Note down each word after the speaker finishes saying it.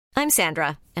I'm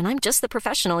Sandra, and I'm just the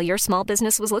professional your small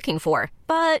business was looking for.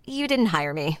 But you didn't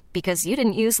hire me because you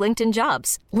didn't use LinkedIn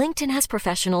Jobs. LinkedIn has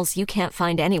professionals you can't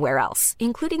find anywhere else,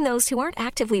 including those who aren't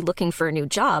actively looking for a new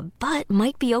job, but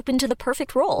might be open to the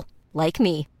perfect role, like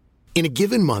me. In a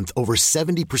given month, over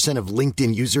 70% of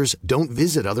LinkedIn users don't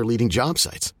visit other leading job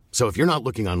sites. So if you're not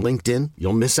looking on LinkedIn,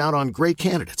 you'll miss out on great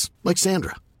candidates like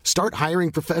Sandra. Start hiring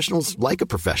professionals like a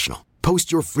professional.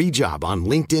 Post your free job on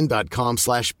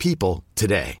linkedin.com/people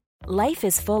today. Life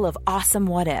is full of awesome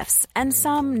what-ifs, and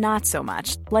some not so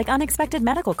much, like unexpected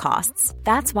medical costs.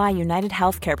 That's why United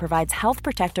Healthcare provides Health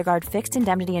Protector Guard fixed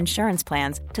indemnity insurance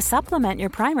plans to supplement your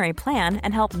primary plan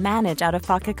and help manage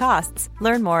out-of-pocket costs.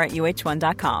 Learn more at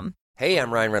uh1.com. Hey,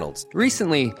 I'm Ryan Reynolds.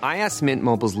 Recently, I asked Mint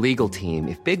Mobile's legal team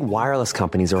if big wireless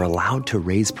companies are allowed to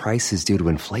raise prices due to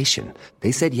inflation.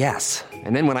 They said yes.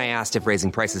 And then when I asked if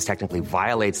raising prices technically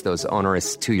violates those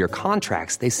onerous two-year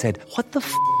contracts, they said, "What the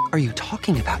f*** are you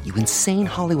talking about, you insane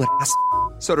Hollywood ass?"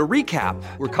 So to recap,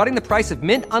 we're cutting the price of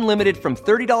Mint Unlimited from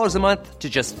 $30 a month to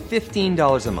just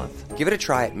 $15 a month. Give it a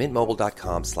try at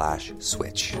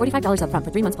mintmobile.com/switch. $45 up front for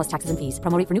 3 months plus taxes and fees.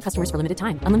 Promo rate for new customers for limited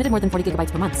time. Unlimited more than 40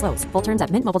 gigabytes per month. Slows full terms at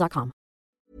mintmobile.com.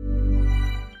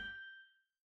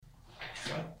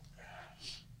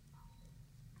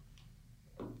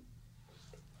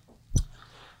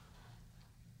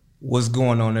 What's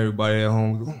going on, everybody at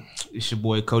home? It's your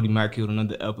boy Cody Mack here with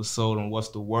another episode on What's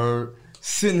the Word.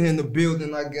 Sitting here in the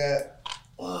building, I got,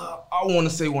 I want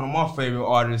to say one of my favorite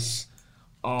artists,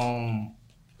 none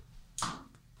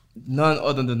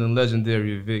other than the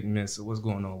legendary Vic Mensa. What's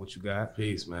going on? What you got?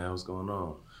 Peace, man. What's going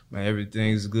on? Man,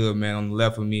 everything's good, man. On the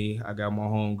left of me, I got my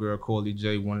homegirl, Corley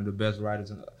J, one of the best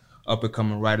writers,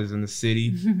 up-and-coming writers in the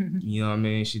city. You know what I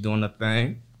mean? She doing her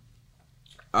thing.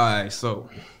 All right, so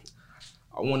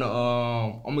I'm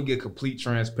gonna get complete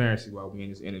transparency while we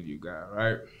in this interview, guy,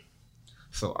 right?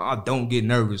 So I don't get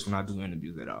nervous when I do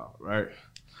interviews at all, right?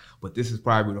 But this is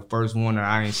probably the first one that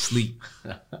I ain't sleep.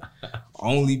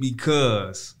 Only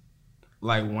because,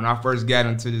 like, when I first got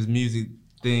into this music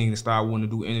thing and started wanting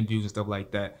to do interviews and stuff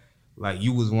like that, like,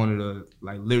 you was one of the,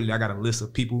 like, literally I got a list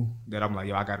of people that I'm like,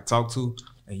 yo, I got to talk to,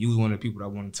 and you was one of the people that I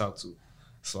want to talk to.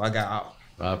 So I got out.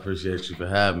 I appreciate you for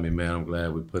having me, man. I'm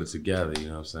glad we put it together, you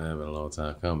know what I'm saying? It's been a long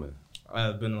time coming.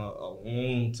 It's been a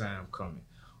long time coming.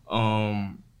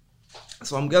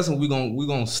 So I'm guessing we're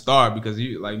gonna start because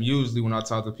usually when I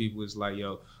talk to people, it's like,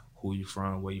 yo, who you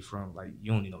from, where you from? Like,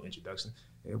 you don't need no introduction.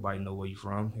 Everybody know where you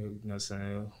from, you know what I'm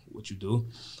saying, what you do.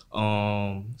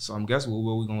 So I'm guessing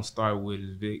what we're gonna start with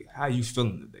is, Vic, how you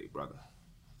feeling today, brother?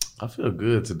 I feel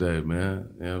good today,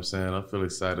 man. You know what I'm saying? I feel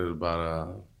excited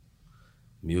about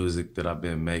music that I've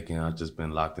been making. I've just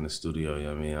been locked in the studio, you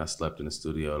know what I mean? I slept in the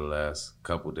studio the last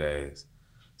couple days,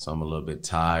 so I'm a little bit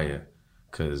tired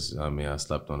because, I mean, I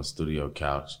slept on the studio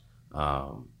couch.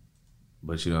 But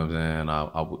you know what I'm saying?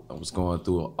 I was going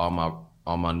through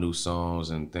all my new songs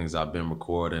and things I've been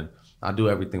recording. I do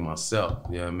everything myself,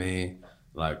 you know what I mean?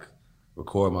 Like,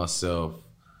 record myself,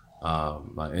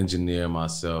 like engineer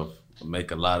myself, make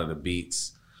a lot of the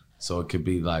beats. So it could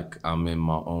be like I'm in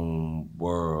my own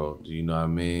world, you know what I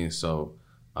mean? So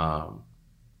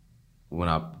when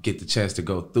I get the chance to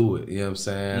go through it, you know what I'm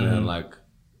saying? And like,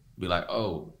 be like,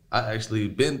 oh, I actually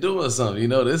been doing something, you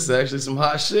know, this is actually some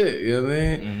hot shit, you know what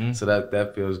I mean? So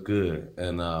that feels good.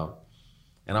 And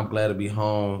I'm glad to be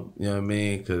home, you know what I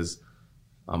mean? Because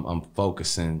I'm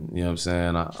focusing, you know what I'm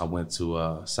saying? I went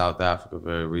to South Africa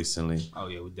very recently. Oh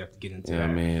yeah, we definitely get into that. You know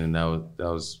what I mean? And that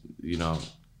was, you know,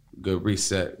 good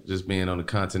reset, just being on the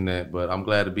continent, but I'm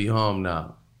glad to be home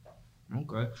now.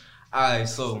 Okay. All right,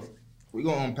 so we're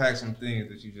going to unpack some things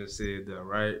that you just said there,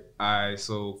 right? All right,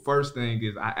 so first thing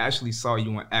is I actually saw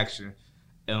you in action.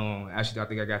 Actually, I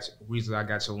think reason I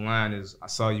got your line is I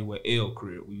saw you at L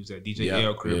Crib. We was at DJ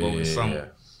L Crib over the summer. Yeah.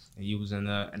 And you was in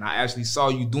there, and I actually saw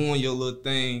you doing your little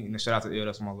thing, and shout out to L,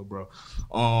 that's my little bro.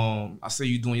 I see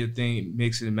you doing your thing,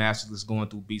 mixing and masters, going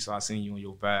through beats, so I seen you on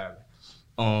your vibe.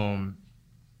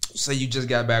 So you just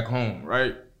got back home,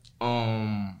 right?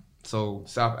 So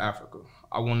South Africa.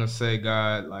 I want to say,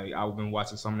 God, like, I've been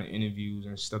watching some of the interviews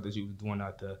and stuff that you was doing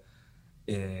out there,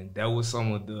 and that was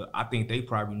some of I think they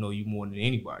probably know you more than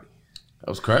anybody. That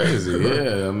was crazy,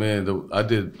 yeah. I mean, I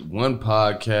did one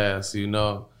podcast, you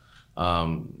know,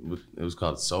 it was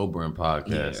called Sobering Podcast.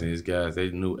 Yeah. And these guys, they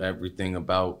knew everything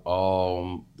about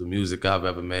all the music I've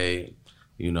ever made.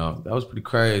 You know, that was pretty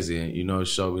crazy. And, you know, it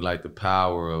showed me like the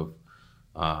power of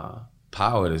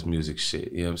this music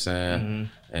shit, you know what I'm saying?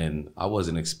 And I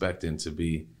wasn't expecting to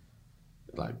be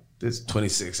like this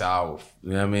 26 hours, you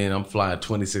know what I mean? I'm flying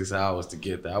 26 hours to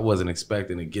get there. I wasn't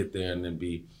expecting to get there and then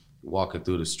be walking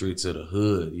through the streets of the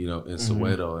hood, you know, in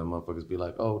Soweto, and motherfuckers be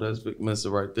like, "Oh, that's Vic Mensa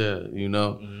right there," you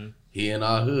know. He in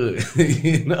our hood,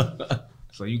 you know.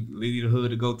 So you leave the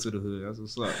hood to go to the hood. That's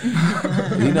what's up.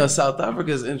 You know, South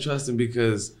Africa is interesting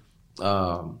because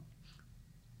a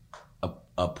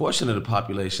portion of the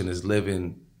population is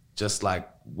living just like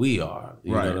we are.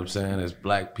 You know what I'm saying? There's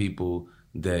black people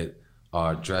that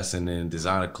are dressing in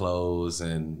designer clothes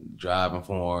and driving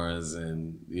foreigns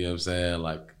and, you know what I'm saying,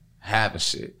 like having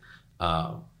shit.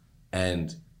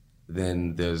 And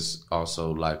then there's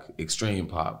also like extreme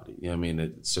poverty. You know what I mean?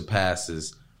 It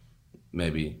surpasses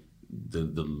maybe the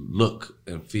look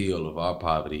and feel of our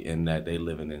poverty in that they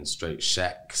living in straight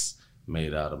shacks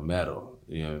made out of metal,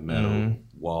 you know, metal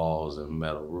walls and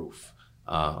metal roof.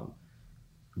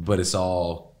 But it's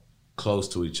all close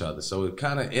to each other. So it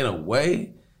kind of, in a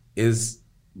way, is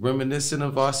reminiscent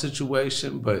of our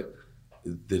situation, but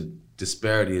the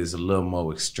disparity is a little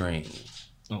more extreme.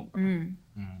 Oh.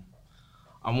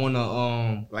 I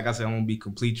wanna, like I said, I wanna be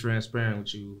complete transparent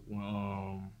with you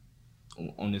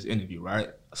on this interview, right?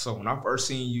 So when I first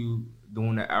seen you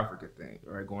doing the Africa thing,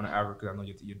 right, going to Africa, I know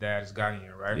your dad is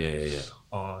Ghanaian, right?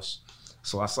 Yeah.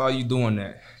 So I saw you doing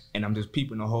that, and I'm just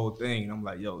peeping the whole thing, and I'm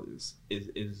like, yo, is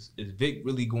Vic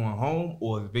really going home,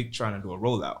 or is Vic trying to do a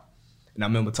rollout? And I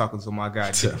remember talking to my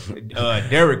guy,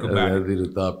 Derek, about That'd be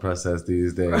the thought process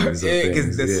these days.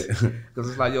 Because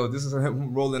it's like, yo, this is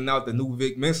him rolling out the new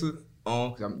Vic Mensa.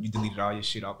 You deleted all your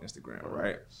shit off Instagram,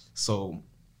 right? So,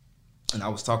 and I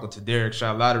was talking to Derek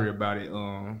Shot Lottery about it,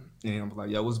 and I'm like,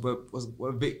 yo,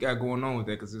 what Vic got going on with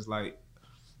that? Because it's like,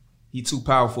 he too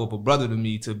powerful of a brother to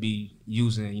me to be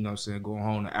using, you know what I'm saying, going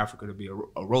home to Africa to be a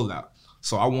rollout.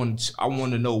 So I want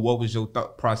to know, what was your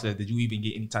thought process? Did you even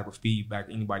get any type of feedback?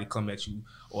 Anybody come at you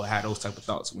or had those type of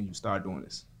thoughts when you started doing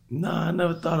this? No, I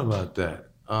never thought about that.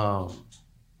 I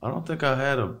don't think I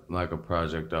had a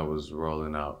project I was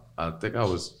rolling out. I think I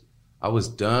was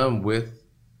done with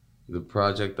the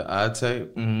project, the eye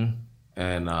tape,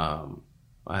 and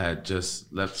I had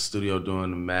just left the studio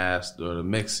doing the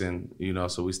mixing, you know,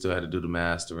 so we still had to do the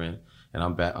mastering. And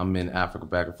I'm in Africa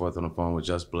back and forth on the phone with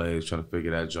Just Blaze trying to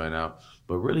figure that joint out.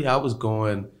 But really, I was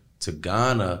going to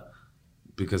Ghana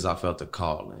because I felt a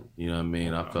calling. You know what I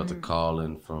mean? I felt a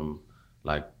calling from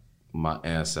like my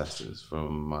ancestors,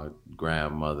 from my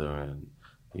grandmother, and,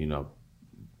 you know,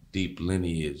 deep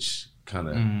lineage kind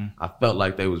of. I felt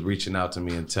like they was reaching out to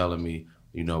me and telling me,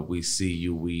 you know, we see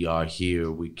you, we are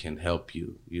here, we can help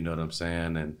you. You know what I'm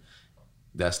saying? And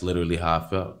that's literally how I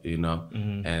felt, you know?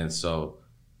 And so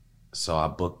I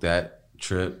booked that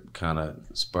trip, kind of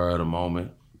spur of the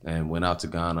moment, and went out to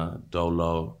Ghana,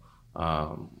 dolo,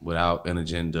 without an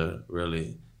agenda,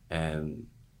 really, and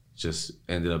just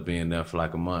ended up being there for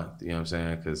like a month, you know what I'm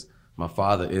saying? Because my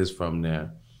father is from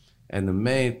there. And the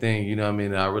main thing, you know what I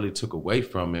mean, that I really took away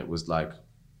from it was like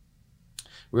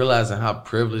realizing how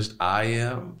privileged I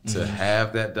am to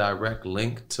have that direct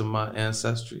link to my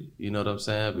ancestry, you know what I'm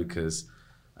saying? Because,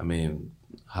 I mean,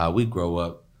 how we grow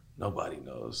up, nobody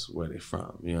knows where they're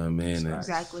from, you know what I mean?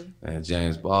 Exactly. And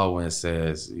James Baldwin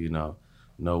says, you know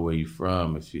where you're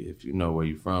from. If you know where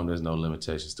you're from, there's no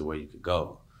limitations to where you could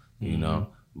go, you know?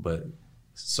 But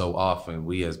so often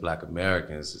we as Black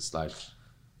Americans, it's like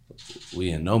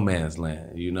we in no man's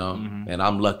land, you know? And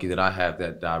I'm lucky that I have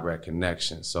that direct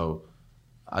connection. So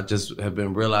I just have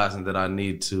been realizing that I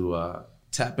need to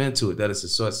tap into it, that it's a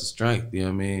source of strength, you know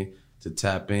what I mean? To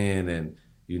tap in and,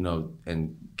 you know,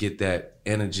 and get that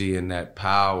energy and that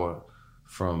power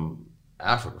from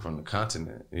Africa, from the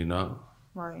continent, you know?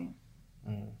 Right.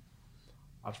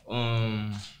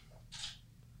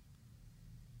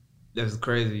 That's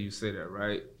crazy you say that,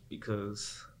 right?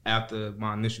 Because after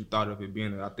my initial thought of it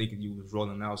being that I think you was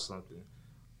rolling out something,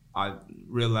 I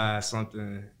realized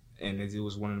something, and it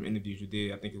was one of the interviews you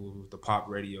did. I think it was with the pop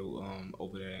radio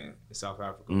over there in South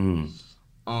Africa.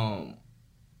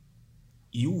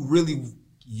 You really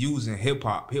using hip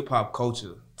hop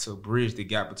culture to bridge the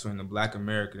gap between the Black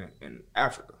American and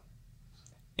Africa.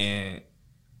 And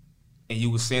you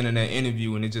were saying in that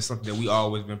interview, and it's just something that we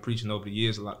always been preaching over the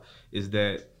years a lot, is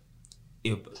that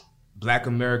if Black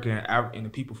America and the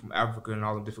people from Africa and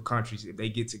all the different countries, if they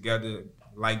get together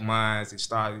like minds and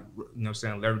start, you know what I'm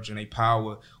saying, leveraging their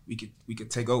power, we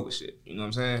could take over shit. You know what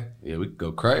I'm saying? Yeah, we could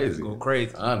go crazy.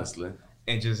 Honestly.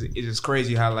 And it's just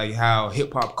crazy how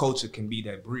hip hop culture can be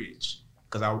that bridge.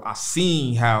 Cause I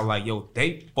seen how like, yo,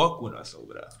 they fuck with us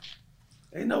over there.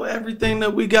 They know everything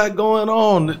that we got going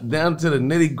on down to the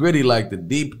nitty gritty, like the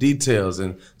deep details.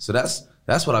 And so that's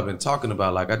what I've been talking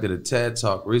about. Like I did a TED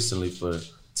talk recently for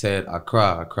TED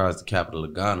Accra. Accra is the capital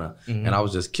of Ghana. And I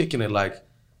was just kicking it like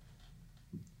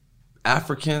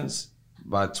Africans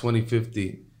by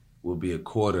 2050 will be a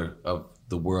quarter of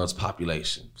the world's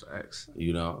population. Facts.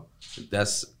 You know,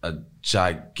 that's a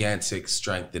gigantic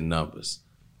strength in numbers.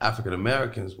 African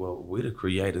Americans, well, we're the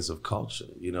creators of culture.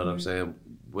 You know what I'm saying?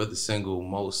 We're the single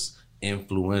most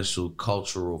influential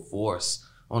cultural force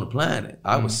on the planet,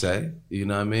 I would say. You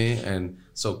know what I mean? And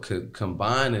so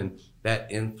combining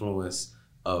that influence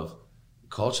of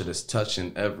culture that's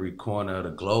touching every corner of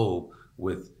the globe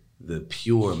with the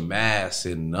pure mass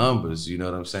in numbers, you know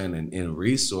what I'm saying, and in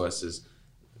resources,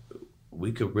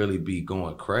 we could really be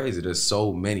going crazy. There's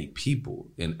so many people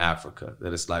in Africa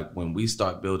that it's like when we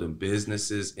start building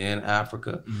businesses in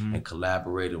Africa and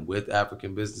collaborating with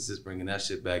African businesses, bringing that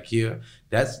shit back here,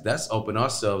 that's opened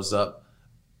ourselves up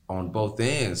on both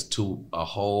ends to a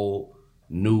whole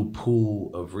new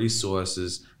pool of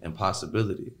resources and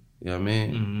possibility. You know what I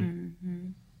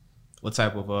mean? What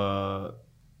type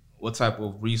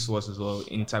of resources or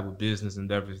any type of business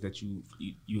endeavors that you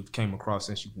came across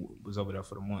since you was over there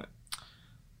for the month?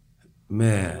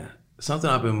 Man, something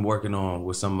I've been working on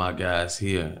with some of my guys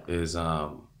here is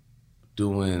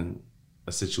doing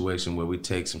a situation where we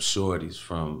take some shorties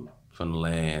from the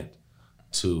land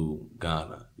to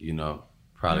Ghana, you know,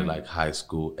 probably like high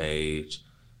school age.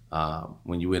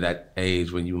 When you're in that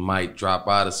age when you might drop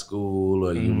out of school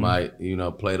or you might, you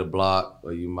know, play the block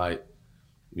or you might,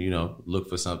 you know, look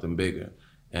for something bigger.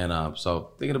 And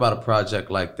so thinking about a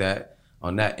project like that,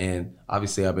 on that end,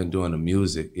 obviously I've been doing the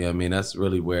music. You know what I mean? That's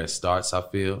really where it starts, I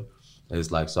feel.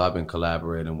 It's like, so I've been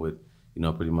collaborating with, you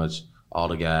know, pretty much all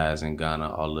the guys in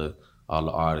Ghana, all the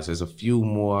artists. There's a few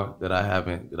more that I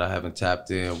haven't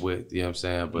tapped in with, you know what I'm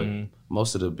saying? But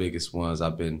most of the biggest ones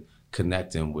I've been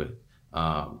connecting with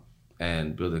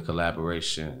and building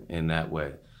collaboration in that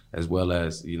way, as well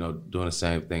as, you know, doing the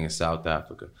same thing in South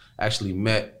Africa. Actually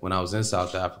when I was in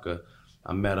South Africa,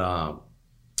 I met a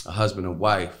husband and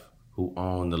wife who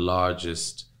own the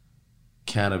largest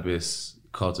cannabis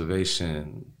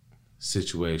cultivation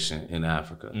situation in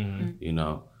Africa. You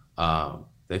know,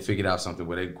 they figured out something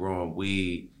where they're growing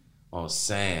weed on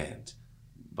sand,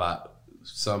 but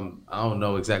I don't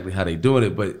know exactly how they doing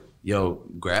it, but yo,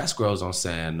 grass grows on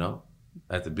sand, no,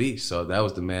 at the beach. So that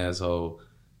was the man's whole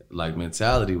like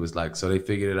mentality, was like, so they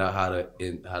figured it out how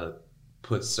to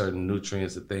put certain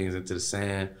nutrients and things into the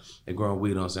sand. They're growing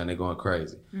weed on sand. They're going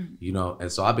crazy, you know.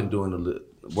 And so I've been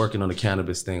working on the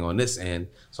cannabis thing on this end.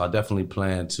 So I definitely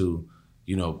plan to,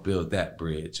 you know, build that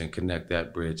bridge and connect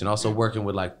that bridge. And also working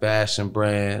with like fashion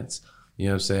brands. You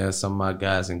know what I'm saying? Some of my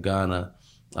guys in Ghana,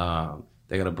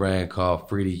 they got a brand called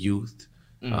Free the Youth.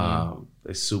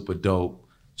 They're super dope.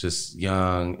 Just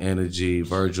young energy.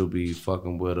 Virgil be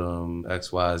fucking with them.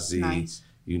 XYZ. Nice.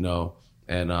 You know.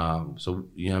 And so,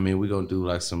 you know what I mean, we're going to do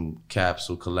like some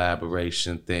capsule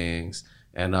collaboration things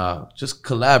and just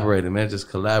collaborating, man, just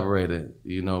collaborating,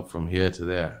 you know, from here to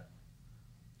there.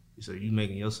 So you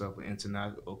making yourself an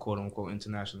international, or quote unquote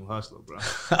international hustler, bro.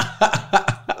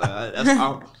 That's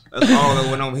all that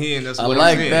when I'm hearing. That's what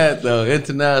I like that though,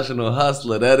 international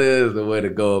hustler. That is the way to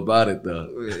go about it though.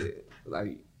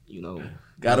 Like, you know.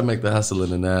 Got to make the hustle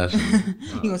international.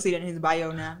 You gonna see that in his bio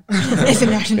now?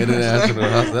 International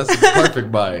hustle. That's a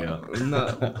perfect bio.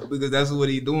 No, because that's what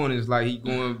he's doing. Is like he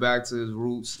going back to his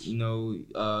roots. You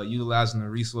know, utilizing the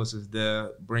resources there,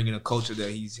 bringing a culture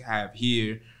that he's have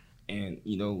here, and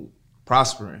you know,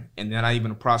 prospering. And then not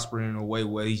even prospering in a way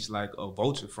where he's like a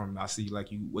vulture from. I see like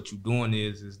what you doing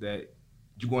is that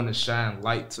you're going to shine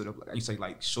light to you say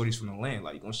like shorties from the land,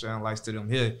 like you're going to shine lights to them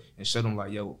here and show them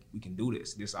like, yo, we can do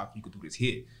this. You can do this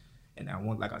here. And I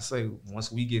want, like I say,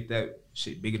 once we get that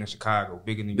shit bigger than Chicago,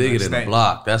 bigger than the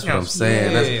block. That's what I'm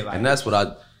saying. That's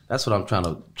what I'm trying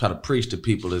to preach to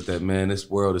people is that, man, this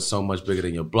world is so much bigger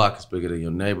than your block. It's bigger than your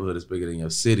neighborhood. It's bigger than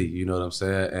your city. You know what I'm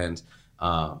saying?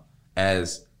 And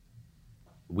as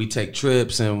we take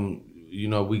trips and, you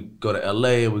know, we go to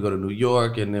LA and we go to New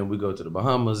York and then we go to the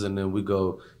Bahamas and then we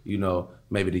go, you know,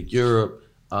 maybe to Europe.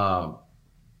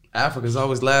 Africa's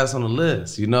always last on the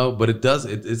list, you know, but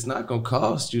it's not going to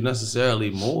cost you necessarily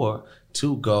more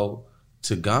to go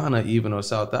to Ghana even or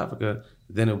South Africa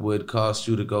than it would cost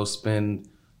you to go spend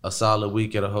a solid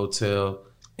week at a hotel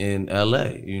in LA,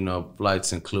 you know,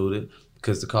 flights included,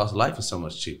 because the cost of life is so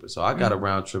much cheaper. So I got a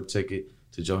round trip ticket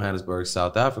to Johannesburg,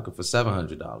 South Africa for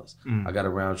 $700. I got a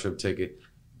round trip ticket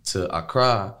to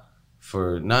Accra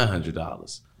for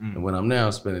 $900. And when I'm there,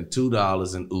 I'm spending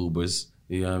 $2 in Ubers.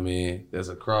 You know what I mean? That's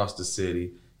across the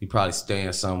city. You probably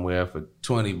staying somewhere for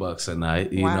 $20 a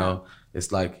night. You know,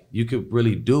 it's like you could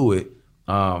really do it,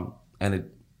 and it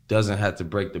doesn't have to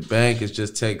break the bank. It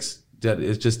just takes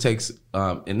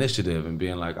initiative and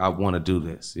being like, I want to do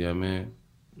this. You know what I mean?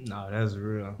 No, that's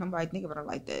real. Nobody think about it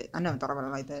like that. I never thought about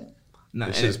it like that. No,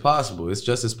 It's just possible. It's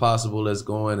just as possible as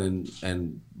going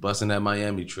and busting that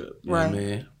Miami trip. You know what I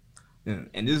mean?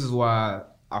 And this is why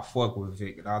I fuck with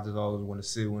Vic. And I just always want to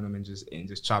sit with him and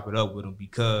just chop it up with him,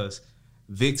 because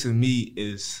Vic to me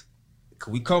is,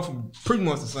 we come from pretty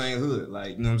much the same hood.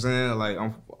 Like, you know what I'm saying? Like,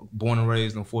 I'm born and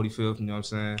raised on 45th, you know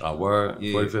what I'm saying? Word?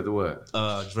 Yeah. 45th or what?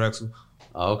 Drexel.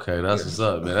 Oh, okay, that's what's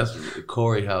up, man. That's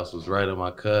Corey house was right on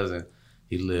my cousin.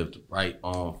 He lived right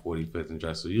on 45th and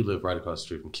Drexel. You live right across the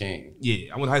street from King.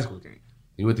 Yeah, I went to high school with King.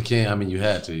 You went to King? I mean, you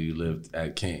had to. You lived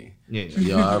at King. Yeah.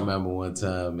 Yo, I remember one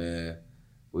time, man,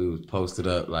 we was posted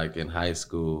up like in high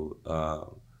school,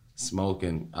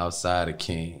 smoking outside of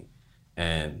King,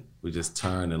 and we just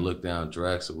turned and looked down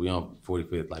Drexel. We on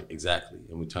 45th, like exactly,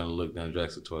 and we turned and looked down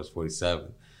Drexel towards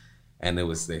 47th. And there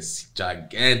was this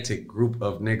gigantic group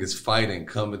of niggas fighting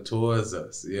coming towards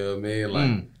us. You know what I mean?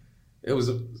 Like, it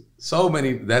was so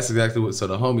many. That's exactly what. So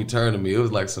the homie turned to me. It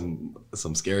was like some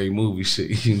scary movie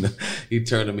shit. You know, he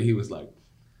turned to me. He was like,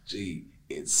 "Gee,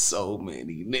 it's so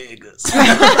many niggas."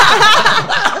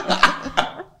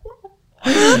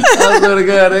 I swear to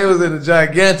God, they was in a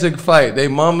gigantic fight. They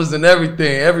mamas and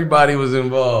everything. Everybody was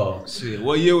involved. Shit,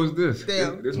 what year was this?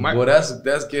 Damn. This Well,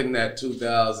 that's getting that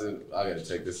 2000. I gotta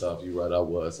take this off. You right? I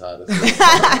was hot as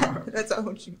That's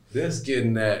all you. This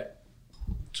getting that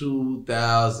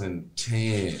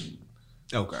 2010.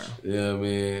 Okay. You know what I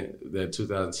mean? That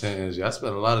 2010. I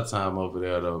spent a lot of time over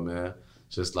there though, man.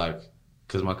 Just like,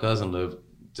 cause my cousin lived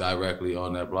directly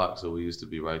on that block, so we used to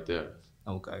be right there.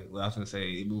 Okay. Well, I was gonna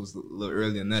say it was a little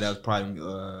earlier than that. That was probably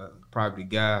the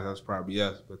guys. That was probably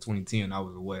us. But 2010, I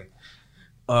was away.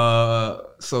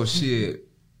 So shit.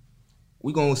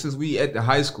 Since we at the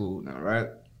high school now, right?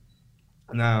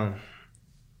 Now,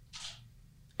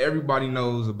 everybody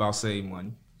knows about Save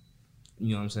Money.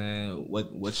 You know what I'm saying?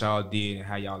 What y'all did and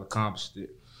how y'all accomplished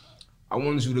it. I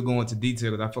wanted you to go into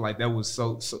detail because I feel like that was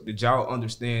so. Did y'all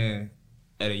understand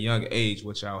at a young age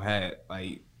what y'all had,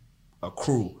 like a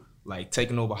crew, like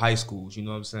taking over high schools? You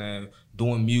know what I'm saying?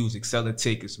 Doing music, selling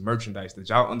tickets, merchandise. Did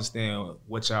y'all understand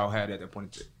what y'all had at that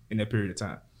point in that period of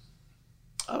time?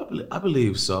 I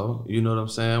believe so. You know what I'm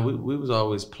saying? We was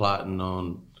always plotting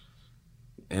on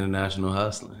international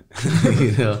hustling.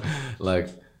 You know, like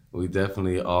we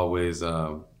definitely always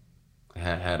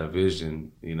had a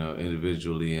vision, you know,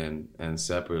 individually and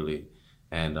separately.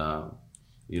 And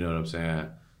you know what I'm saying?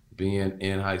 Being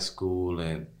in high school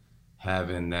and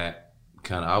having that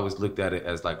kind of, I always looked at it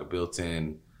as like a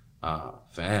built-in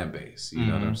fan base. You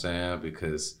know what I'm saying?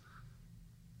 Because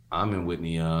I'm in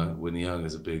Whitney Young. Whitney Young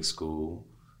is a big school.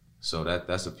 So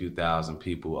that's a few thousand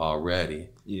people already,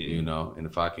 you know, and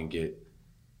if I can get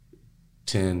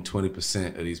 10,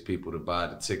 20% of these people to buy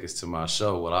the tickets to my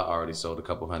show, well, I already sold a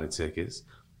couple hundred tickets,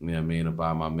 you know what I mean, to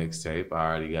buy my mixtape. I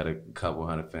already got a couple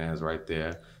hundred fans right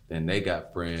there. Then they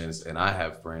got friends, and I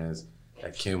have friends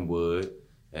at Kenwood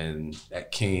and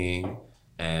at King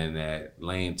and at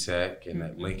Lane Tech and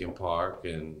at Lincoln Park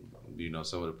and, you know,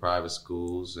 some of the private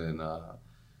schools and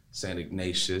St.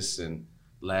 Ignatius and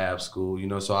Lab School, you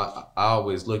know, so I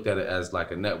always looked at it as like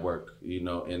a network, you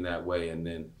know, in that way. And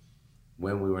then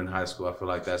when we were in high school, I feel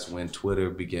like that's when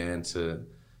Twitter began to,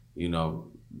 you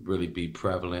know, really be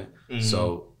prevalent.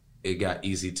 So it got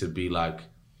easy to be like,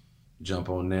 jump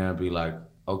on there and be like,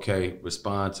 okay,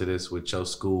 respond to this with your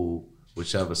school,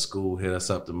 whichever school hit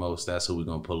us up the most, that's who we're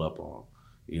gonna pull up on.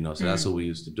 You know, so that's what we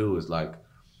used to do is like,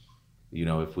 you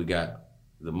know, if we got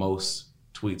the most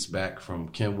tweets back from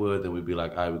Kenwood, then we'd be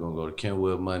like, all right, we're gonna go to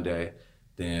Kenwood Monday,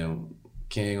 then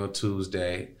King on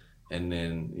Tuesday, and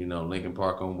then, you know, Lincoln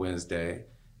Park on Wednesday,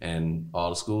 and all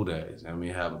the school days. I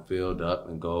mean, have them filled up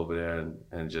and go over there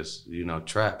and just, you know,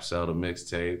 trap, sell the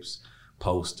mixtapes,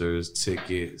 posters,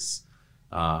 tickets.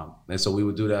 And so we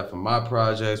would do that for my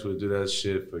projects, we would do that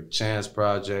shit for Chance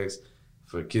projects,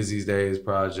 for Kizzy's Days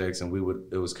projects, and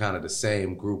it was kind of the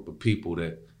same group of people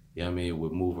that, you know what I mean,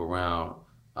 would move around.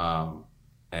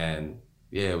 And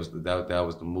yeah, that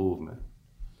was the movement.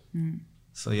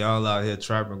 So y'all out here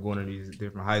trapping, going to these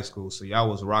different high schools. So y'all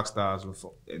was rock stars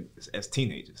as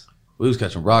teenagers. We was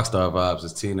catching rock star vibes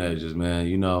as teenagers, man.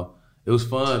 You know, it was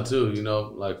fun too. You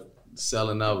know, like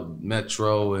selling out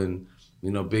Metro and,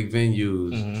 you know, big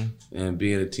venues and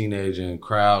being a teenager and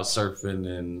crowd surfing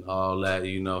and all that.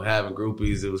 You know, having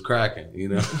groupies, it was cracking. You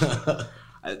know.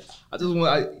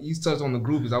 You touched on the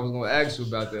groupies. I was gonna ask you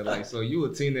about that. Like, so you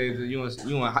a teenager,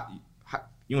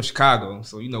 you in Chicago,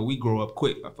 so you know we grow up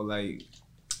quick. I feel like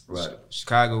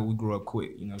Chicago, we grew up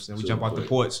quick. You know what I'm saying? We jump out the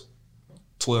porch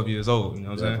 12 years old. You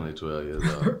know what I'm saying? Definitely 12 years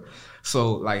old.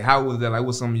 So like, how was that? Like,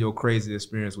 what's some of your crazy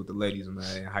experience with the ladies,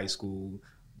 man, in high school,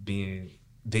 being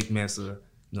Big Mensa, you know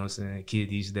what I'm saying, kid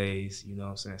these days, you know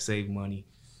what I'm saying, save money.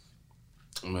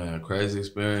 Man, crazy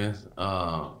experience.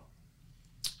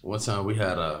 One time we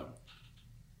had a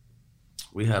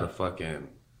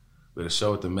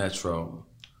show at the Metro,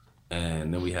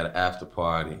 and then we had an after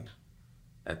party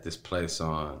at this place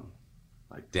on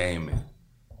like Damon.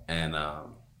 And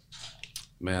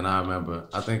man, I remember,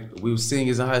 I think we were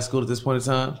seniors in high school at this point in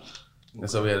time. And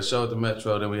so we had a show at the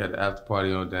Metro, then we had the after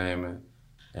party on Damon.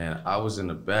 And I was in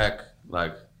the back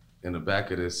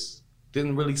of this,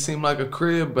 didn't really seem like a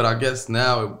crib, but I guess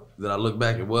now that I look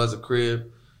back, it was a crib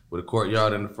with a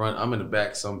courtyard in the front. I'm in the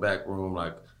back, some back room,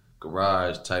 like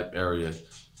garage type area,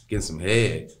 getting some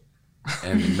head.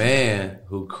 And the man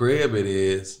who crib it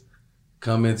is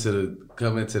come into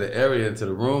the area, into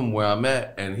the room where I'm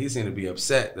at, and he seemed to be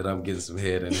upset that I'm getting some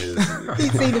head in his. He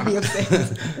seemed to be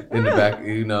upset. In the back,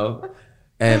 you know.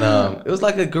 And it was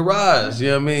like a garage, you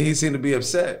know what I mean? He seemed to be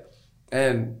upset.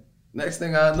 And next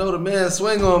thing I know, the man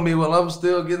swing on me while I'm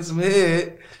still getting some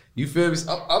head. You feel me?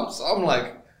 I'm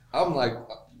like,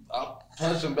 I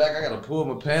punch him back. I gotta pull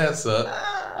my pants up.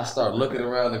 I start looking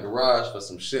around the garage for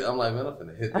some shit. I'm like, man, I'm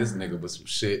finna hit this nigga with some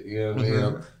shit. You know what I mean?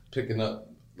 I'm picking up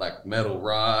like metal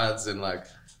rods and like,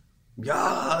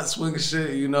 swinging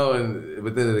shit, you know.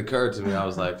 But then it occurred to me, I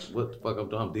was like, what the fuck I'm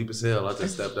doing? I'm deep as hell. I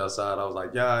just stepped outside. I was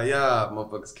like,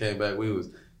 motherfuckers came back. We was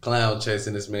clown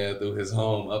chasing this man through his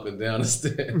home up and down the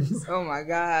stairs. Oh my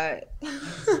God.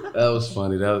 That was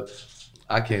funny.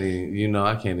 I can't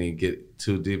even get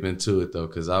too deep into it though,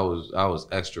 because I was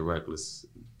extra reckless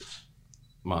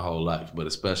my whole life, but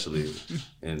especially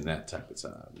in that type of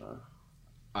time. Man.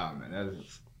 Oh man,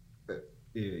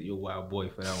 you're a wild boy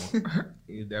for that one.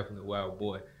 You're definitely a wild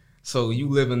boy. So you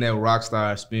living that rock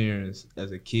star experience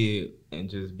as a kid and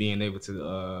just being able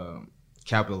to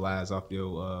capitalize off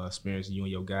your experience, you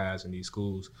and your guys in these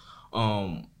schools.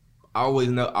 I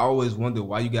always wondered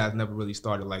why you guys never really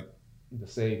started like the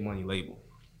Save Money label.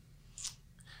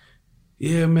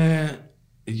 Yeah, man.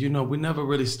 You know, we never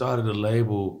really started a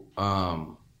label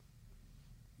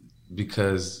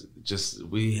because just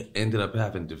we ended up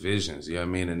having divisions, you know what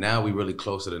I mean? And now we really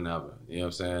closer than ever, you know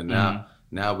what I'm saying?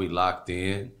 Now we locked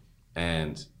in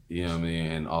and, you know what I mean,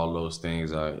 and all those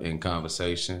things are in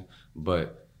conversation.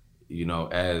 But, you know,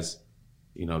 as,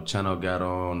 you know, Channel got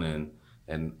on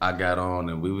and I got on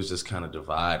and we was just kind of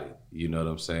divided, you know what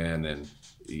I'm saying? And,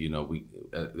 you know,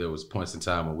 there was points in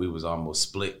time when we was almost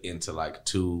split into like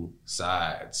two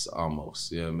sides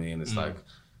almost, you know what I mean? It's like,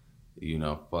 you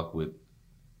know, fuck with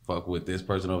this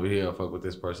person over here or fuck with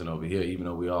this person over here, even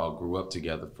though we all grew up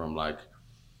together from like,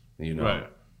 you know,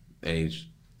 age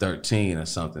 13 or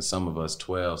something. Some of us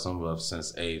 12, some of us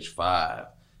since age 5.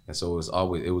 And so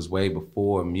it was way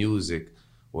before music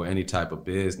or any type of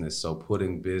business. So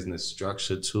putting business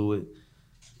structure to it,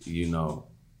 you know,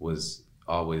 was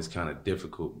always kind of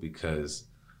difficult because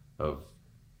of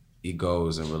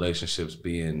egos and relationships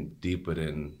being deeper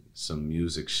than some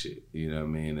music shit, you know what I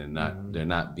mean? And they're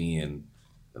not being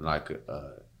like an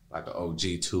OG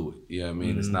to it, you know what I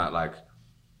mean? It's not like,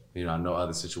 you know, I know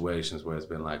other situations where it's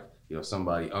been like, you know,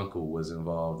 somebody uncle was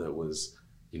involved that was,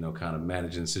 you know, kind of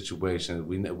managing situations.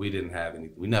 We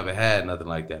never had nothing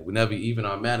like that. We never, even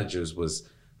our managers was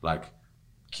like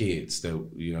kids that,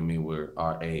 you know what I mean, were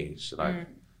our age. Like,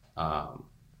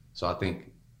 so I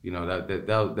think, you know,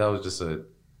 that was just a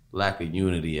lack of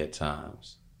unity at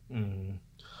times. We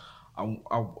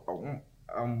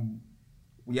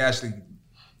actually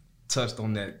touched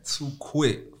on that too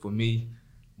quick for me,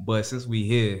 but since we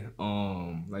here,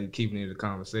 like keeping it a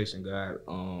conversation, God.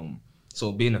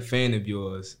 So being a fan of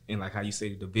yours and like how you say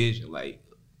the division, like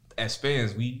as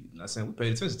fans, we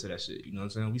paid attention to that shit. You know what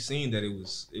I'm saying? We seen that it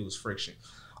was friction.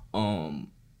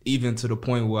 Even to the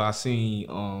point where I seen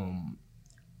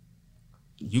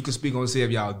you can speak on say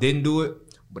if y'all didn't do it,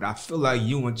 but I feel like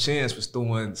you and Chance was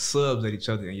throwing subs at each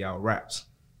other in y'all raps.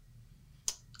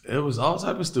 It was all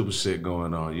type of stupid shit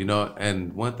going on, you know?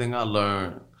 And one thing I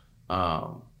learned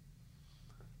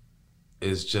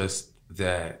is just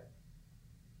that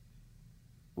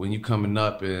when you coming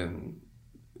up and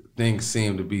things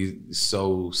seem to be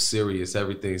so serious,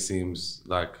 everything seems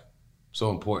like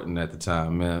so important at the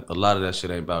time, man. A lot of that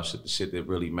shit ain't about shit. The shit that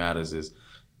really matters is,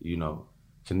 you know,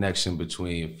 connection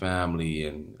between family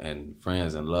and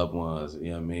friends and loved ones, you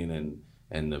know what I mean?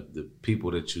 And the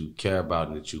people that you care about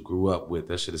and that you grew up with,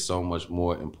 that shit is so much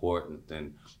more important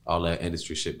than all that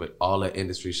industry shit. But all that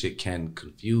industry shit can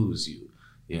confuse you,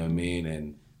 you know what I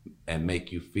mean? And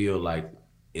make you feel like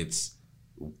it's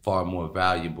far more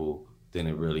valuable than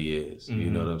it really is. You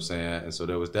know what I'm saying? And so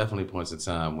there was definitely points in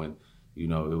time when, you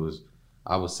know,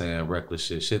 I was saying reckless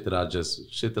shit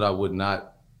that I would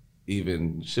not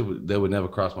even shit that would never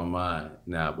cross my mind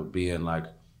now. But being like,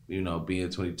 you know, being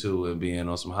 22 and being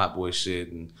on some hot boy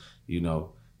shit and, you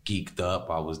know, geeked up,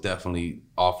 I was definitely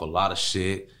off a lot of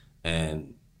shit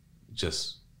and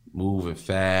just moving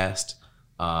fast.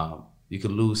 You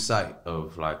could lose sight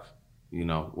of like, you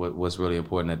know, what's really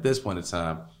important at this point in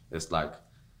time. It's like,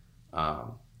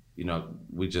 you know,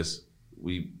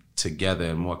 we together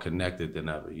and more connected than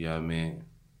ever. You know what I mean?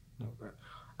 Okay.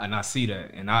 And I see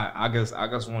that, and I guess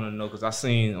want to know, because I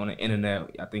seen on the internet,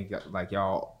 I think like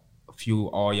y'all,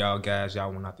 all y'all guys,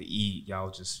 y'all went out to eat, y'all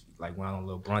just like went on a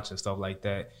little brunch and stuff like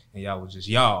that, and y'all was just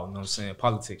y'all, you know what I'm saying,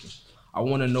 politicking. I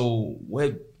want to know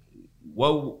what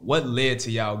led to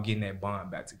y'all getting that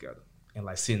bond back together and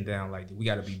like sitting down like, we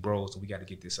got to be bros and we got to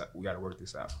get this out, we got to work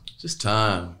this out. Just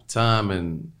time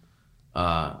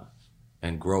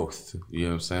and growth. You know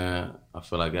what I'm saying? I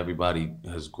feel like everybody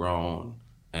has grown,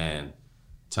 and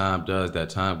time does that.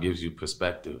 Time gives you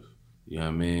perspective, you know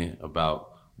what I mean,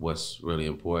 about what's really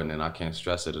important. And I can't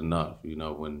stress it enough. You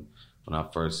know, when I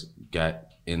first got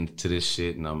into this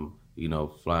shit and I'm, you know,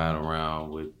 flying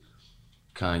around with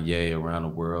Kanye around the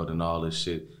world and all this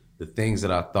shit, the things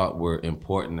that I thought were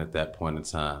important at that point in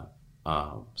time,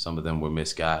 some of them were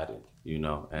misguided, you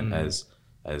know. And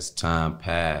as time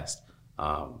passed,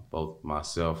 both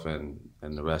myself and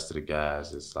the rest of the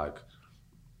guys, it's like,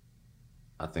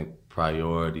 I think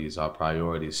our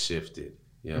priorities shifted,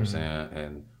 you know what I'm saying?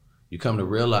 And you come to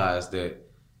realize that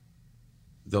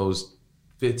those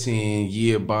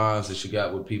 15-year bonds that you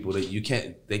got with people,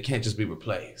 that they can't just be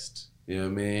replaced, you know what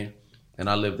I mean? And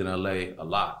I lived in LA a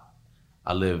lot.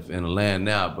 I live in Atlanta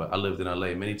now, but I lived in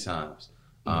LA many times.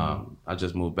 I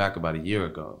just moved back about a year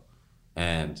ago.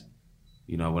 And,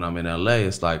 you know, when I'm in LA,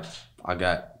 it's like I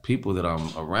got people that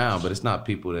I'm around, but it's not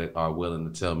people that are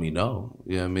willing to tell me no.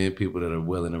 You know what I mean? People that are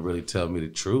willing to really tell me the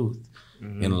truth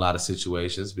in a lot of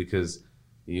situations, because,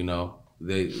 you know,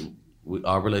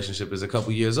 our relationship is a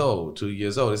couple years old, 2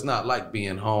 years old. It's not like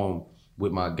being home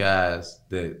with my guys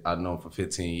that I've known for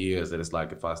 15 years, that it's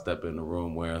like if I step in the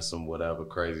room wearing some whatever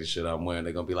crazy shit I'm wearing,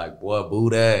 they're going to be like, boy,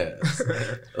 boot ass.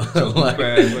 Like, what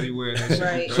are you wearing that shit?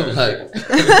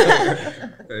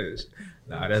 Right.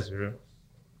 Nah, that's real.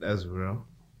 That's real.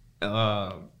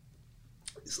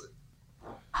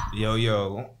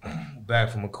 Yo, back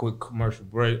from a quick commercial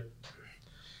break.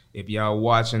 If y'all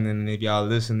watching and if y'all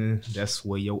listening, that's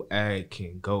where your ad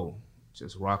can go.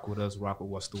 Just rock with us, rock with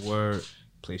What's the Word.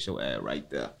 Place your ad right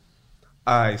there.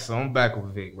 All right, so I'm back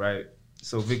with Vic, right?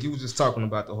 So Vic, you was just talking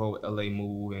about the whole LA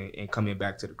move and coming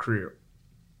back to the crib.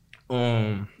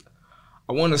 I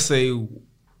want to say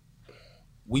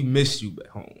we miss you back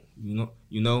home, you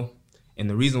know? And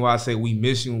the reason why I say we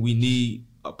miss you and we need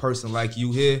a person like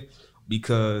you here,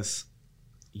 because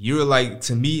you're like,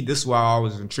 to me, this is why I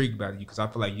was intrigued about you, because I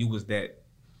feel like you was that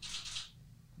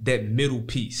middle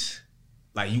piece.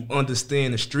 Like, you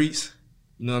understand the streets,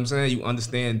 you know what I'm saying? You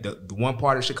understand the one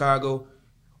part of Chicago,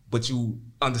 but you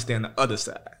understand the other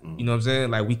side. You know what I'm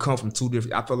saying? Like, we come from two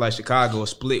different, I feel like Chicago is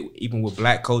split, even with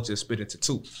black culture, split into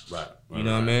two. Right. You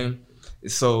know what I mean?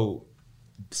 So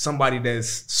somebody that's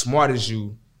smart as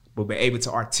you, but be able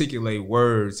to articulate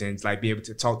words and like be able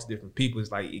to talk to different people,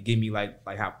 it's like, it gave me like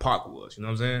how Pac was, you know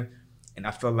what I'm saying? And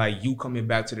I feel like you coming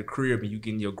back to the crib and you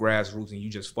getting your grassroots and you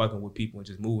just fucking with people and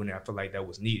just moving there, I feel like that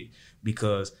was needed.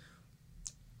 Because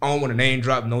I don't want to name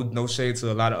drop, no shade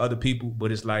to a lot of other people,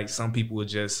 but it's like some people are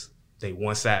just, they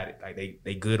one-sided. Like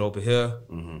they good over here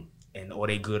and or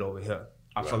they good over here.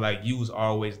 I feel like you was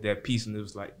always that piece, and it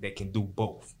was like they can do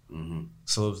both.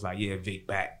 So it was like, yeah, Vic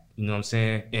back. You know what I'm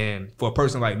saying? And for a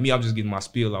person like me, I'm just getting my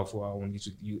spiel off, for I want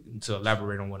you to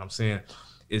elaborate on what I'm saying,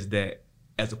 is that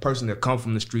as a person that come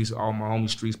from the streets, all my homie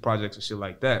streets projects and shit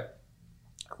like that,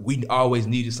 we always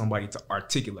needed somebody to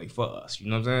articulate for us. You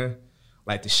know what I'm saying?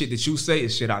 Like, the shit that you say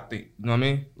is shit I think. You know what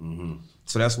I mean?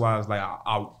 So that's why I was like,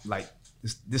 I like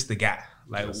this the guy.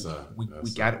 Like, yes,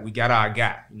 we got our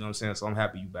guy. You know what I'm saying? So I'm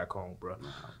happy you back home, bro.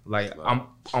 Like,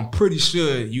 I'm pretty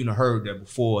sure you done heard that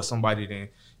before. Somebody then,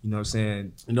 you know what I'm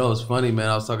saying? You know, it's funny, man.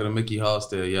 I was talking to Mickey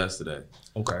Halstead yesterday.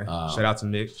 Okay. Shout out to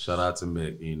Mick. Shout out to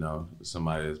Mick. You know,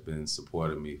 somebody that's been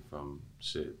supporting me from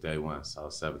day one. So I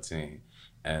was 17.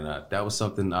 And that was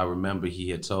something I remember he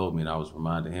had told me, and I was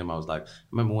reminding him. I was like, I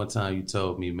remember one time you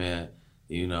told me, man,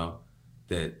 you know,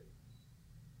 that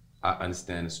I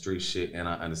understand the street shit and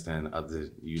I understand the other,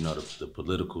 you know, the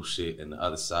political shit and the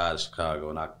other side of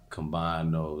Chicago, and I combine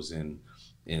those in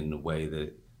the way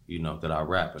that, you know, that I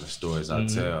rap and the stories I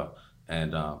tell.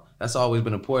 And that's always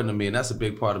been important to me, and that's a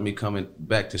big part of me coming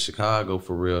back to Chicago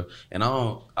for real. And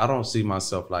I don't see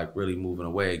myself like really moving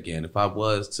away again. If I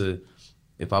was to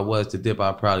dip,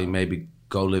 I'd probably maybe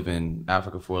go live in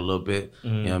Africa for a little bit.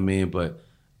 You know what I mean? But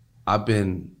I've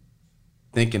been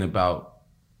thinking about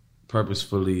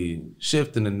purposefully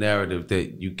shifting the narrative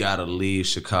that you gotta leave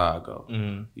Chicago,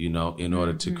 you know, in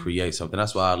order to create something.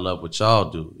 That's why I love what y'all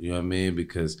do, you know what I mean?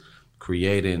 Because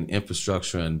creating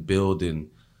infrastructure and building,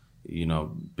 you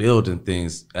know, building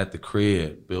things at the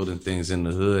crib, building things in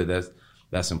the hood,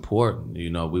 that's important. You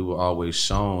know, we were always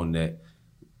shown that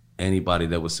anybody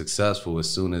that was successful, as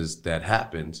soon as that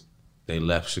happened, they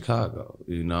left Chicago,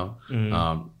 you know?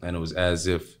 And it was as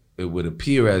if, it would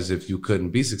appear as if you couldn't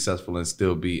be successful and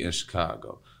still be in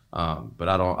Chicago. But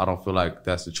I don't feel like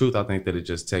that's the truth. I think that it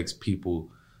just takes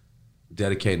people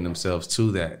dedicating themselves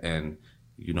to that and,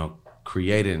 you know,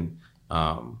 creating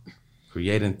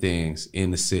things in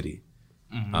the city,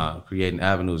 creating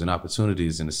avenues and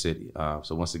opportunities in the city.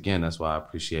 So once again, that's why I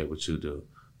appreciate what you do.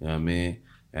 You know what I mean?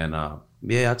 And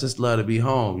I just love to be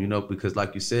home, you know, because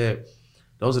like you said,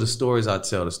 those are the stories I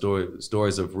tell, the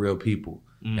stories of real people.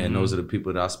 And those are the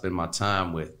people that I spend my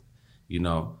time with. You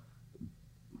know,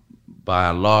 by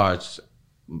and large,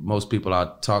 most people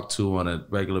I talk to on a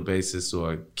regular basis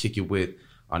or kick it with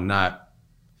are not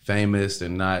famous. They're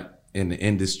not in the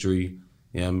industry.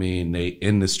 You know what I mean? They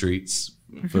in the streets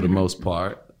for the most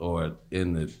part, or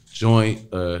in the joint,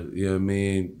 you know what I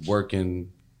mean?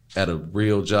 Working at a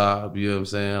real job, you know what I'm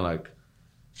saying? Like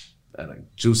at a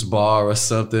juice bar or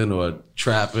something, or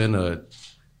trapping or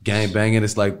gang banging.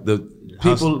 It's like the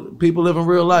people living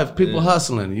real life, people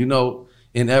hustling, you know,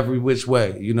 in every which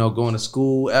way, you know, going to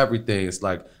school, everything. It's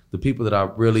like the people that I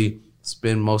really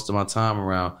spend most of my time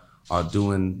around are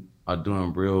doing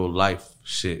real life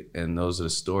shit, and those are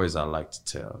the stories I like to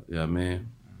tell. You know what I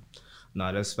mean?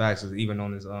 No, that's facts. Even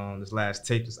on this last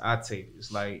tape,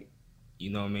 it's like, you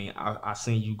know what I mean? I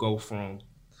seen you go from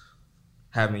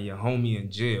having your homie in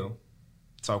jail,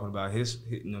 talking about his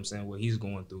you know what I'm saying, what he's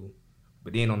going through.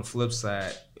 But then on the flip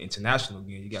side, international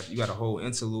again, you got a whole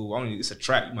interlude. Only it's a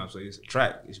track, you might say it's a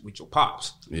track. It's with your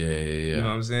pops. Yeah. You know what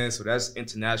I'm saying? So that's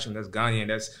international. That's Ghanaian.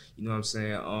 That's, you know what I'm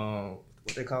saying?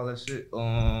 What they call that shit?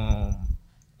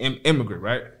 Immigrant,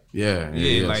 right? Yeah.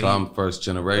 Like, so I'm first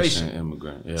generation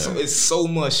immigrant. Yeah. So it's so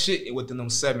much shit within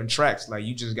them 7 tracks. Like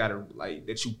you just gotta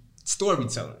that you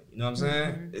storytelling. You know what I'm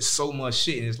saying? It's so much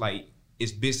shit, and it's like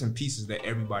it's bits and pieces that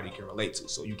everybody can relate to.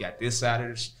 So you got this side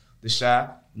of the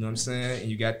shot, you know what I'm saying?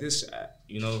 And you got this shot,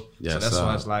 you know? Yes, so that's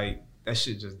why it's like, that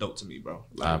shit just dope to me, bro.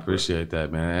 Like, I appreciate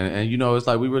that, man. And you know, it's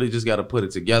like we really just got to put it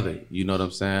together. You know what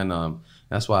I'm saying?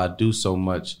 That's why I do so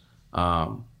many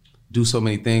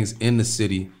things in the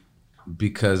city,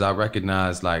 because I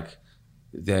recognize like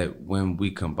that when we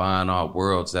combine our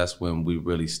worlds, that's when we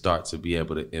really start to be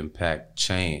able to impact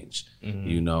change.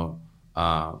 You know,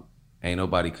 ain't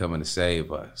nobody coming to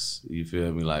save us. You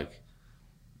feel me? Like,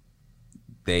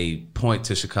 they point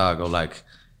to Chicago like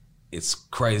it's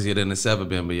crazier than it's ever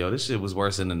been, but yo, this shit was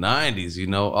worse in the 90s, you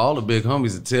know? All the big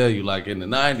homies will tell you, like in the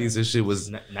 90s, this shit was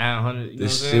 900.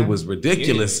 This shit was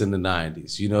ridiculous in the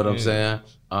 90s, you know what I'm saying?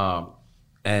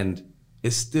 And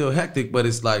it's still hectic, but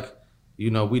it's like, you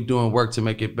know, we doing work to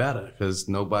make it better because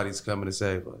nobody's coming to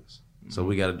save us. So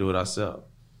we got to do it ourselves.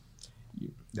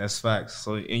 That's facts.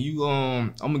 So, and you,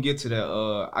 I'm gonna get to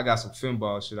that. I got some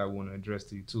Finball shit I want to address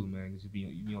to you too, man. Cause you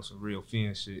be on some real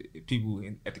Fin shit. If people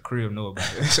at the crib know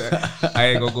about it. I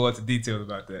ain't gonna go into details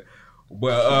about that.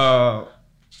 But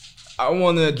I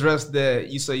want to address that.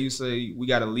 You say we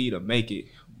gotta lead or make it,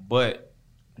 but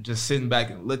just sitting back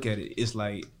and look at it, it's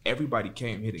like everybody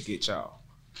came here to get y'all.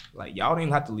 Like, y'all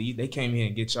didn't have to lead. They came here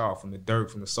and get y'all from the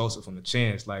dirt, from the Sosa, from the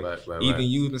Chance. Like, even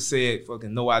you even said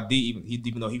fucking No ID,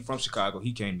 even though he from Chicago,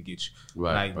 he came to get you.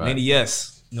 Lenny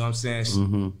S, you know what I'm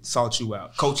saying, sought you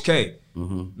out. Coach K, you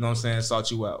know what I'm saying, sought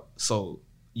you out. So,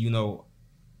 you know,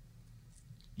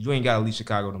 you ain't got to leave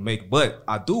Chicago to make it. But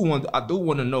I do want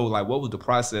to know, like, what was the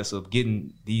process of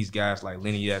getting these guys like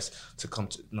Lenny S to come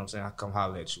to, you know what I'm saying, come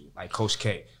holler at you, like Coach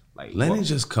K. Like, Lenny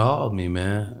just called me,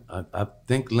 man. I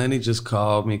think Lenny just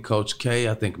called me. Coach K,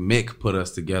 I think Mick put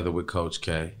us together with Coach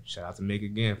K. Shout out to Mick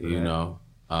again for that. You know,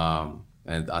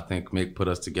 and I think Mick put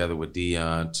us together with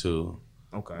Dion too.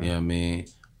 Okay. You know what I mean?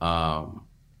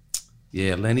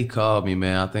 Yeah, Lenny called me,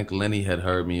 man. I think Lenny had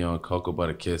heard me on Cocoa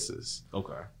Butter Kisses.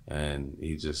 Okay. And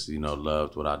he just, you know,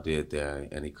 loved what I did there,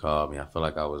 and he called me. I feel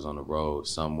like I was on the road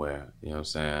somewhere, you know what I'm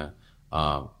saying?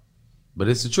 But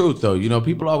it's the truth, though. You know,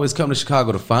 people always come to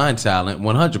Chicago to find talent,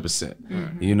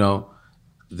 100%. You know,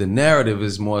 the narrative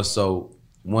is more so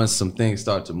once some things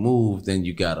start to move, then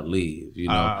you got to leave, you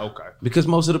know. Okay. Because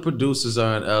most of the producers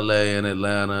are in L.A. and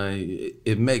Atlanta.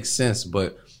 It makes sense,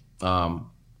 but I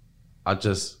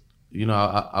just, you know,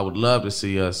 I would love to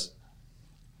see us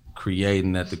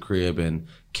creating at the crib and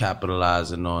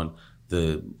capitalizing on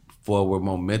the forward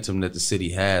momentum that the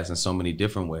city has in so many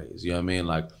different ways. You know what I mean?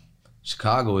 Like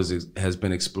Chicago has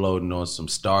been exploding on some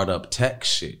startup tech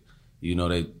shit. You know,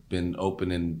 they've been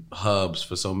opening hubs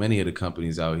for so many of the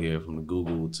companies out here, from the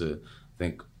Google to I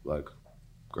think like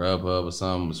Grubhub or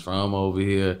something was from over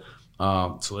here.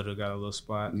 Twitter got a little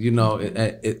spot. You know,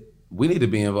 we need to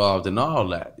be involved in all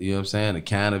that. You know what I'm saying? The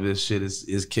cannabis shit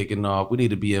is kicking off. We need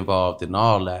to be involved in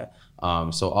all that.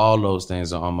 So all those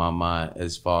things are on my mind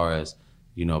as far as,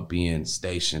 you know, being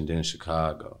stationed in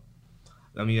Chicago.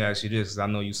 Let me ask you this, because I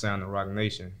know you sound the Rock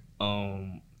Nation.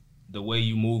 The way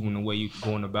you move and the way you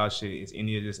going about shit, is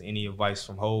any advice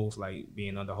from Hov, like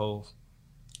being under Hov?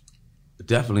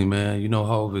 Definitely, man. You know,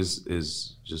 Hov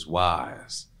is just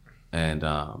wise. And,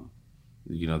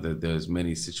 you know, there's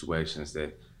many situations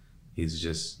that he's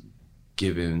just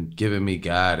giving me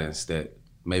guidance that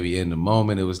maybe in the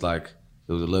moment it was like,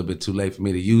 it was a little bit too late for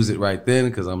me to use it right then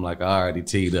because I'm like, I already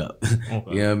teed up. Okay.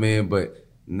 You know what I mean? But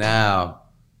now,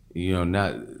 you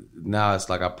know, now it's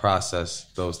like I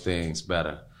process those things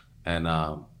better. And,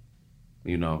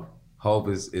 you know, Hov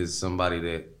is somebody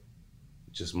that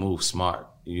just moves smart,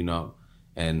 you know.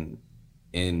 And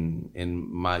in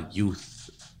my youth,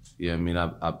 you know what I mean,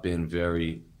 I've been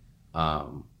very,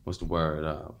 what's the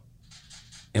word?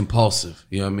 Impulsive,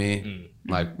 you know what I mean?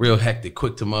 Mm-hmm. Like real hectic,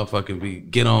 quick to motherfucking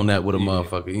get on that with a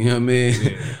motherfucker, you know what I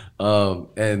mean? Yeah.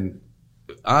 And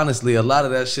honestly, a lot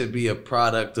of that should be a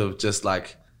product of just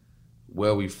like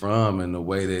where we from and the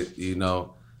way that, you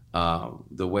know,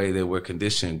 the way that we're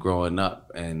conditioned growing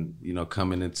up and, you know,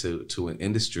 coming into an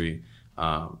industry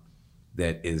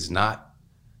that is not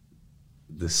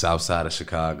the south side of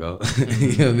Chicago.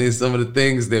 You know what I mean? Some of the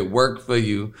things that work for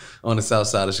you on the south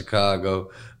side of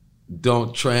Chicago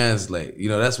don't translate. You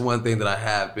know, that's one thing that I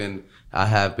have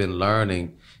been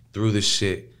learning through this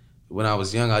shit. When I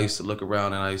was young, I used to look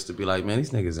around and I used to be like, man,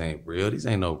 these niggas ain't real. These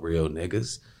ain't no real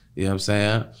niggas. You know what I'm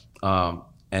saying?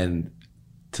 And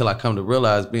till I come to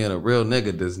realize being a real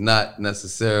nigga does not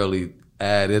necessarily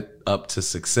add it up to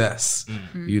success.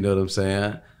 Mm-hmm. You know what I'm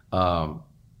saying?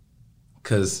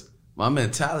 'Cause my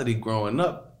mentality growing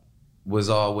up was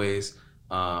always,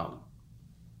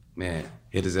 man,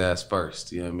 hit his ass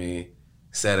first, you know what I mean?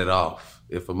 Set it off.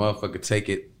 If a motherfucker take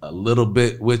it a little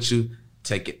bit with you,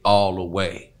 take it all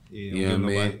away. Yeah, you know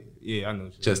what I mean? Yeah, I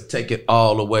know. Just take it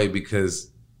all away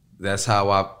because that's how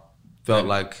I felt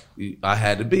like I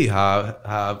had to be, how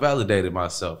I validated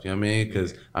myself, you know what I mean?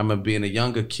 Because I remember being a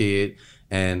younger kid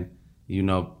and, you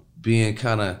know, being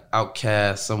kind of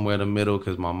outcast somewhere in the middle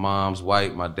because my mom's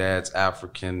white, my dad's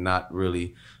African, not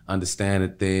really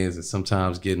understanding things and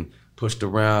sometimes getting pushed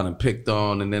around and picked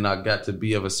on. And then I got to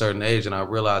be of a certain age and I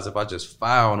realized if I just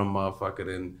fire on a motherfucker,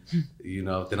 then, you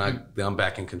know, then I'm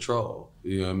back in control.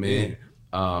 You know what I mean?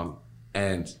 Yeah.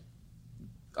 And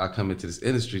I come into this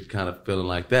industry kind of feeling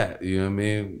like that. You know what I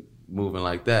mean? Moving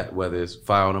like that, whether it's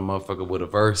fire on a motherfucker with a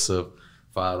verse of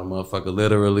fire on a motherfucker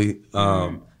literally.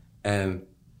 And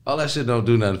all that shit don't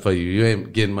do nothing for you. You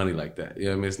ain't getting money like that. You know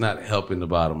what I mean? It's not helping the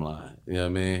bottom line. You know what I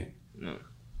mean? No.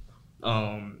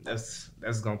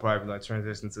 That's gonna probably like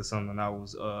transition to something I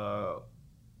was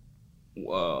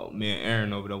me and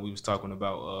Aaron over there we was talking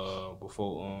about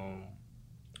before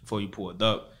you pulled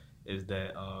up, is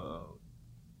that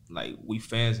like we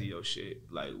fans of your shit,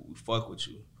 like we fuck with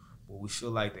you, but we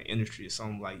feel like the industry is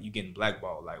something like you getting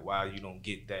blackballed, like why you don't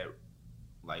get that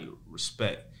like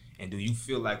respect, and do you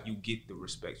feel like you get the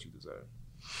respect you deserve?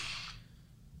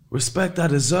 Respect I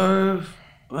deserve,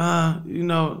 you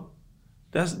know.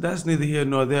 That's neither here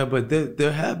nor there, but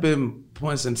there have been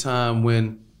points in time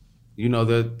when, you know,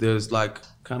 there's like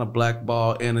kind of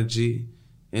blackball energy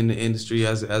in the industry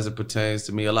as it pertains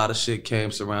to me. A lot of shit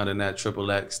came surrounding that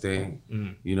Triple X thing,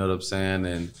 you know what I'm saying?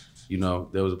 And, you know,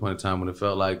 there was a point in time when it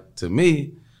felt like, to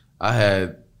me, I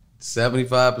had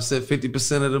 75%,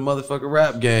 50% of the motherfucking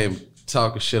rap game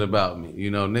talking shit about me.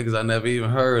 You know, niggas I never even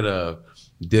heard of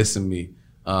dissing me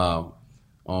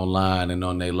online and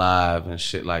on their live and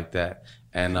shit like that.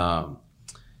 And,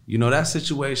 you know, that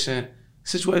situation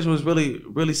was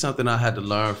really something I had to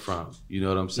learn from, you know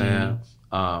what I'm saying?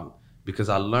 Because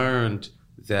I learned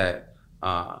that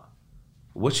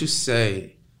what you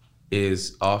say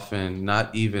is often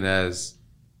not even as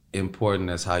important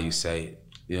as how you say it,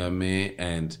 you know what I mean?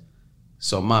 And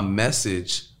so my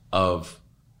message of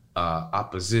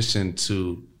opposition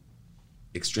to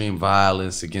extreme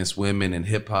violence against women and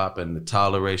hip hop and the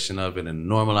toleration of it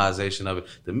and normalization of it,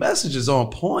 the message is on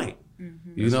point,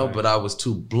 you know, right. But I was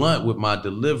too blunt with my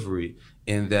delivery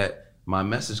in that my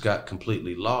message got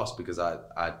completely lost because I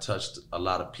touched a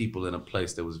lot of people in a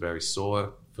place that was very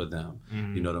sore for them.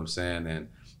 You know what I'm saying? And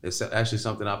it's actually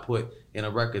something I put in a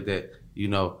record that, you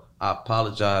know, I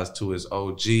apologize to his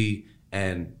OG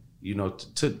and, you know,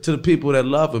 to the people that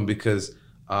love him, because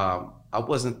I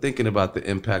wasn't thinking about the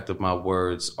impact of my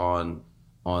words on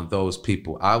those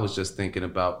people. I was just thinking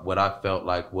about what I felt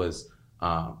like was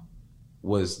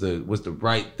the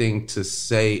right thing to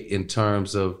say in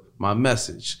terms of my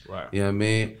message. Right. You know what I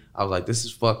mean? I was like, this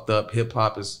is fucked up. Hip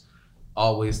hop is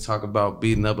always talk about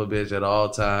beating up a bitch at all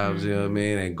times, you know what I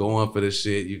mean? And going for the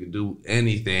shit. You can do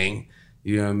anything,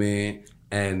 you know what I mean?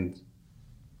 And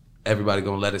everybody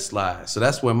gonna let it slide. So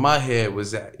that's where my head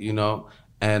was at, you know?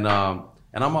 And I'm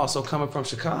also coming from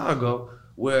Chicago,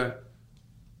 where,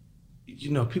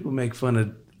 you know, people make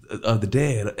fun of the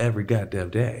dead every goddamn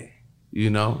day, you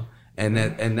know? And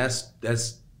that's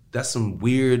some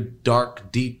weird,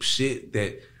 dark, deep shit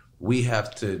that we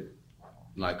have to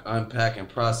like unpack and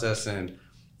process. And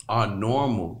our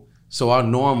normal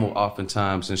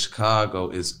oftentimes in Chicago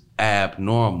is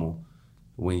abnormal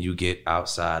when you get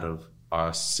outside of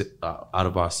our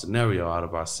scenario, out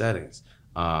of our settings.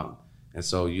 And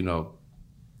so, you know,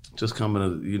 just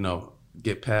coming to, you know,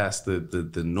 get past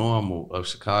the normal of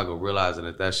Chicago, realizing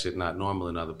that shit not normal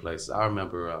in other places. I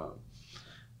remember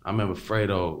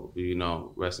Fredo, you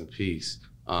know, rest in peace.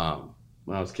 When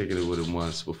I was kicking it with him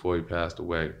once before he passed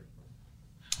away,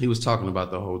 he was talking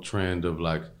about the whole trend of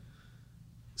like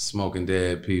smoking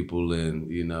dead people,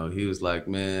 and, you know, he was like,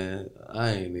 man, I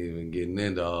ain't even getting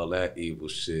into all that evil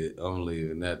shit. I'm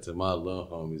leaving that to my little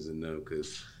homies and them,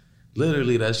 because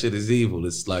literally that shit is evil.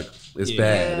 It's like, it's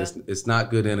bad. It's not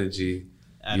good energy.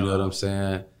 You know what I'm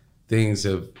saying? Things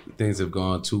have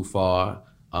gone too far.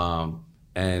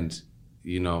 And,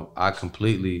 you know, I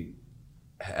completely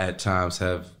at times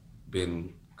have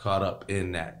been caught up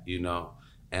in that, you know?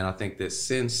 And I think that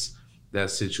since that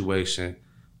situation,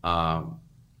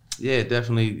 it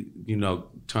definitely, you know,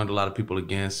 turned a lot of people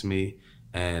against me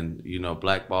and, you know,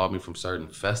 blackballed me from certain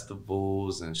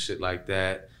festivals and shit like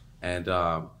that. And,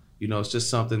 you know, it's just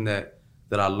something that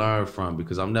I learned from,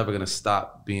 because I'm never going to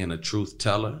stop being a truth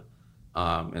teller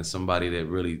and somebody that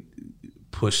really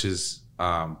pushes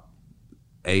a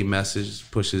message,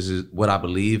 pushes what I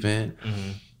believe in.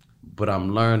 Mm-hmm. But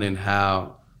I'm learning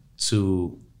how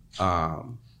to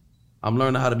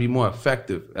be more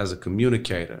effective as a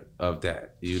communicator of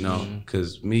that, you know,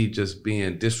 because me just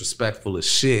being disrespectful as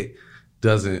shit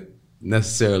doesn't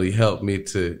necessarily help me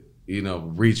to, you know,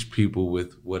 reach people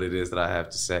with what it is that I have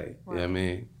to say. Right. You know what I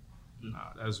mean?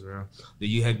 Nah, that's real. Did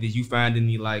you find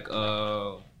any like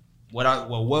what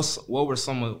were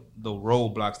some of the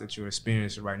roadblocks that you're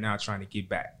experiencing right now trying to get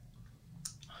back?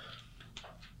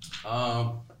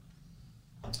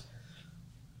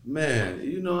 Man,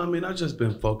 you know, I mean, I've just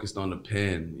been focused on the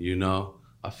pen, you know.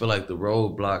 I feel like the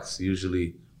roadblocks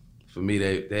usually, for me,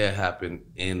 they happen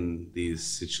in these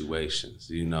situations,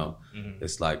 you know. Mm-hmm.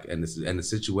 It's like, and the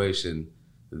situation,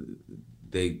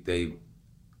 they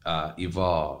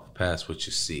evolve past what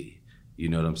you see, you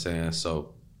know what I'm saying?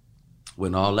 So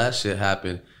when all that shit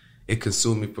happened, it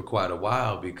consumed me for quite a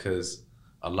while, because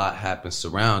a lot happened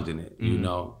surrounding it, you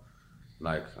know.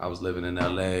 Like, I was living in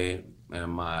LA, and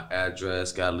my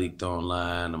address got leaked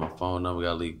online, and my phone number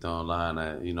got leaked online.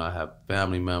 I have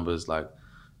family members like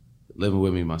living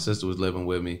with me. My sister was living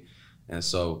with me, and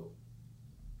so,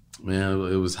 man,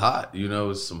 it was hot. You know, it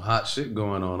was some hot shit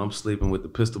going on. I'm sleeping with the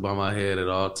pistol by my head at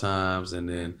all times, and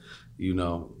then, you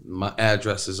know, my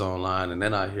address is online, and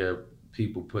then I hear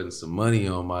people putting some money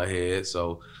on my head.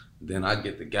 So then I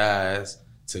get the guys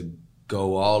to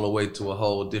go all the way to a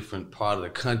whole different part of the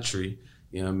country,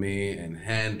 you know what I mean, and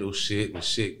handle shit, and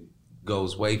shit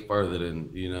goes way further than,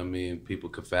 you know what I mean, people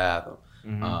could fathom.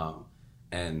 Mm-hmm.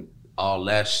 And all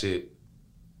that shit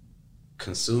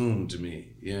consumed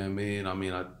me, you know what I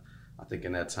mean? I think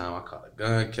in that time I caught a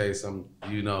gun case.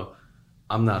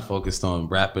 I'm not focused on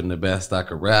rapping the best I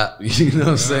could rap, you know what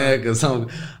I'm saying? Because I'm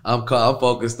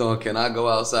focused on, can I go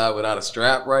outside without a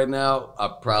strap right now? I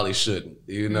probably shouldn't,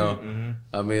 you know? Mm-hmm.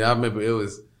 I mean, I remember it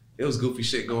was goofy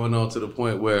shit going on to the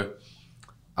point where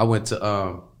I went to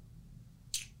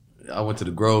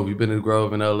the Grove. You been to the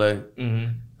Grove in LA?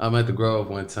 Mm-hmm. I'm at the Grove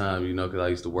one time, you know, because I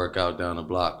used to work out down the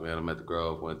block, man. I'm at the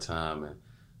Grove one time, and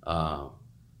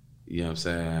you know what I'm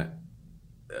saying?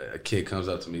 A kid comes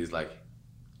up to me, he's like,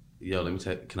 yo,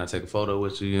 can I take a photo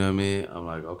with you? You know what I mean? I'm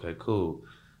like, okay, cool.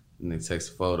 And he takes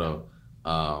a photo.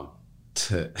 And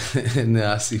then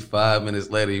I see 5 minutes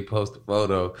later, he posts a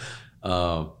photo.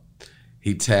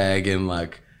 He tagging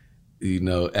like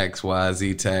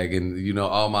XYZ tag and,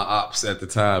 all my ops at the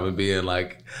time and being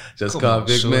like, just Come call on,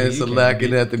 Big shorty, Man you can't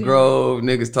Selacking be- at the Grove.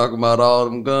 Niggas talking about all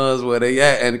them guns, where they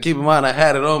at. And keep in mind, I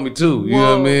had it on me too. You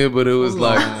know what I mean? But it was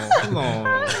Hold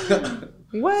on.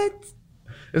 What?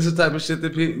 it's the type of shit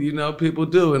that people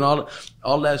do. And all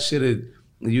that shit,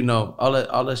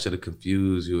 all that shit will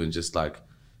confuse you and just like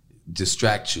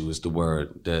distract you is the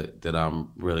word that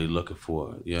I'm really looking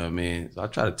for. You know what I mean? So I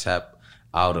try to tap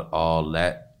out of all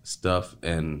that stuff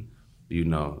and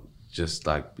just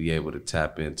like be able to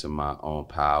tap into my own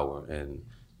power and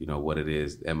what it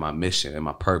is and my mission and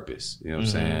my purpose, what I'm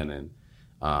saying?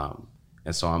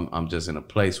 And so I'm just in a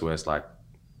place where it's like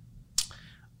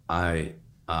I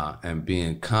am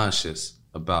being conscious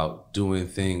about doing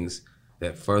things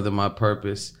that further my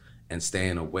purpose and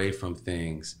staying away from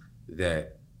things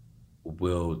that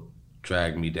will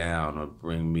drag me down or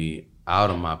bring me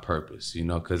out of my purpose,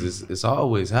 because it's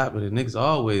always happening. Niggas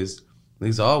always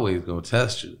gonna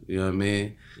test you. You know what I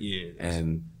mean? Yeah.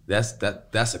 And that's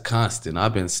a constant.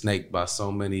 I've been snaked by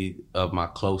so many of my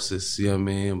closest. You know what I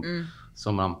mean?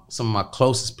 Some of my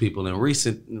closest people in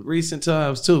recent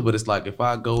times too. But it's like if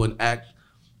I go and act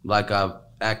like I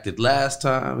acted last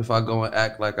time, if I go and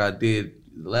act like I did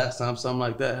last time something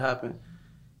like that happened,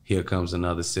 here comes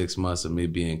another 6 months of me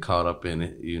being caught up in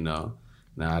it.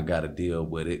 Now I got to deal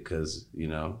with it because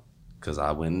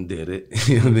I went and did it.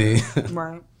 You know what I mean?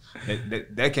 Right.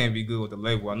 That can't be good with the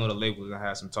label. I know the label gonna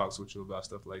have some talks with you about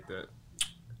stuff like that.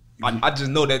 I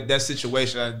just know that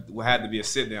situation had to be a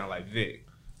sit down like Vic.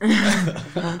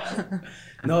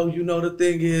 No, the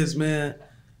thing is, man,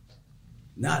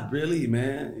 not really,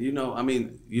 man.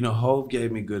 Hov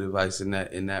gave me good advice in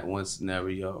that one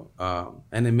scenario,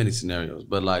 and in many scenarios.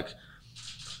 But like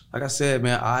I said,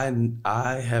 man,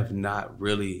 I have not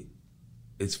really.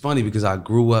 It's funny because I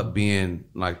grew up being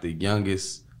like the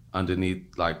youngest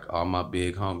underneath like all my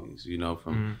big homies,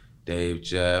 from Dave,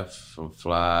 Jeff, from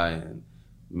Fly and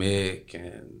Mick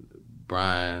and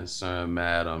Brian, Sir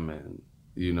Madam, and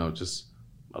just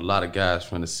a lot of guys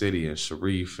from the city and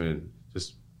Sharif and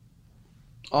just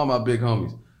all my big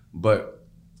homies. But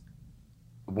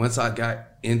once I got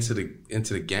into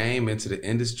the game, into the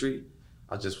industry,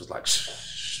 I just was like,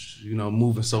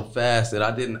 moving so fast that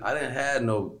I didn't have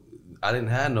no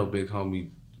big homie.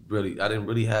 Really, I didn't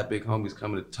really have big homies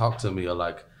coming to talk to me or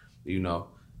like,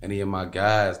 any of my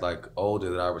guys like older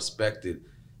that I respected,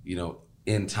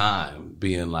 in time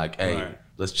being like, hey, right.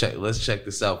 let's check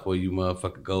this out before you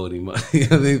motherfucker go any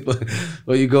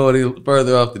before you go any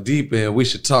further off the deep end. We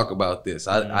should talk about this.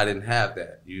 I didn't have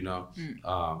that,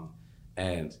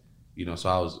 and so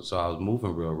I was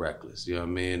moving real reckless. You know what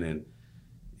I mean? And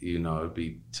it'd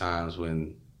be times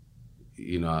when,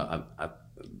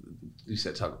 you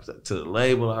said talk to the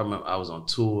label. I remember I was on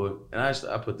tour, and I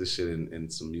put this shit in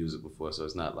some music before, so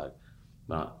it's not like,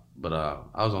 but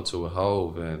I was on tour with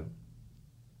Hov, and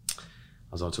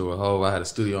I had a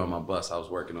studio on my bus. I was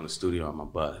working on a studio on my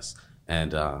bus,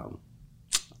 and I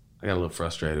got a little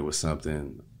frustrated with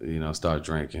something. Started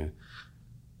drinking.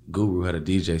 Guru had a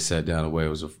DJ set down the way. It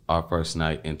was our first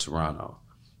night in Toronto.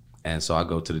 And so I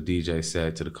go to the DJ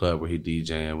set, to the club where he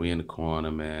DJing. We in the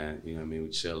corner, man. You know what I mean? We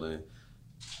chilling.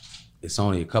 It's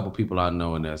only a couple people I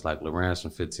know in there. It's like Lawrence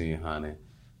from 1500,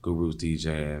 Guru's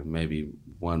DJing, maybe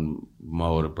one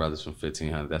more of the brothers from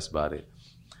 1500. That's about it.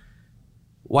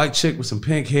 White chick with some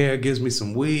pink hair gives me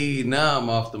some weed. Now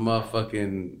I'm off the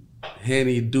motherfucking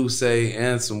Henny, Douce,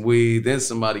 and some weed. Then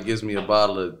somebody gives me a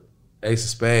bottle of Ace of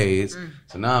Spades.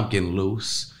 So now I'm getting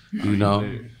loose.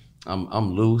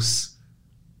 I'm loose.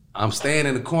 I'm staying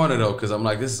in the corner though, because I'm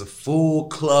like, this is a full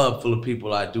club full of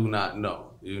people I do not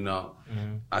know.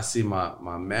 I see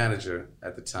my manager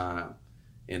at the time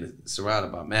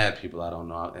surrounded by mad people I don't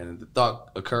know. And the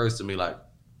thought occurs to me like,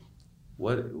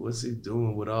 what's he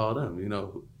doing with all them?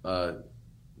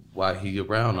 Why he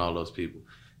around all those people?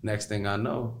 Next thing I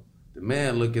know, the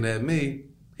man looking at me,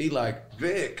 he like,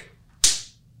 Vic.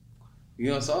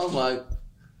 So I'm like,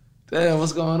 damn,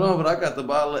 what's going on? But I got the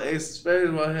bottle of Ace of Spades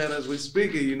in my hand as we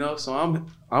speaking, So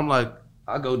I'm like,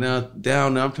 I go down there,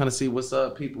 I'm trying to see what's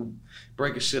up. People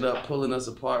breaking shit up, pulling us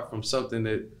apart from something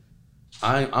that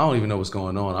I don't even know what's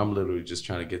going on. I'm literally just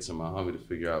trying to get to my homie to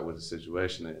figure out what the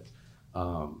situation is.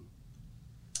 I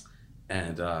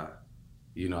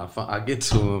get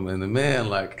to him, and the man,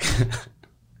 like,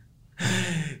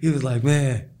 he was like,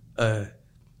 man,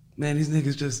 these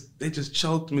niggas they just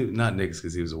choked me. Not niggas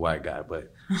because he was a white guy,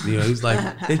 but, he was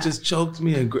like, they just choked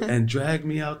me and dragged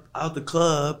me out the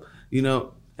club,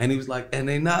 and he was like, and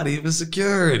they not even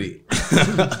security.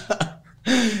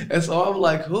 And so I'm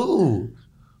like, who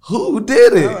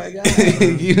did it? Oh my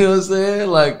God. You know what I'm saying?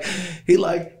 Like, he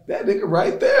like, that nigga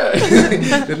right there.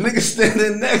 The nigga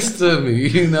standing next to me,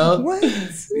 you know? What?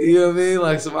 You know what I mean?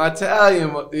 Like some Italian,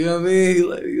 you know what I mean?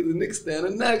 Like, the nigga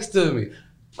standing next to me.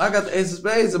 I got the ace of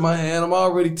spades in my hand. I'm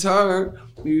already turned,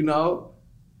 you know?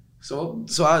 So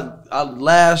I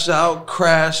lash out,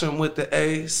 crash him with the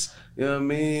ace, you know what I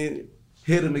mean?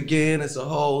 Hit him again. It's a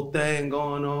whole thing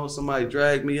going on. Somebody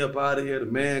dragged me up out of here. The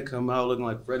man come out looking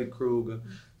like Freddy Krueger.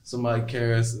 Somebody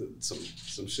carrying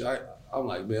some shit. I'm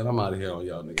like, man, I'm out of here on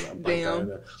y'all niggas. I'm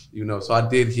Damn. You know, so I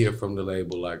did hear from the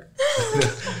label like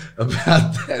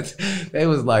about that. They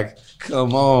was like,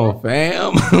 come on,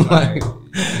 fam. Like,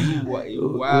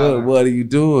 what are you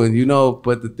doing? You know,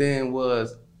 but the thing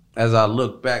was, as I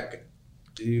look back,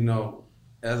 you know,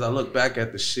 as I look back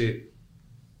at the shit,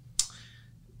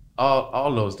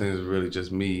 all those things are really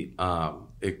just me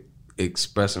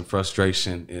expressing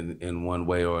frustration in one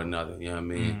way or another. You know what I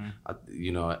mean?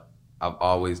 I've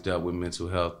always dealt with mental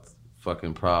health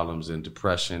fucking problems and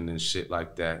depression and shit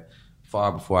like that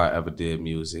far before I ever did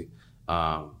music.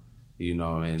 You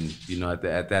know, and you know,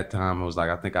 at that time I was like,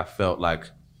 I think I felt like,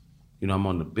 you know, I'm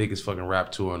on the biggest fucking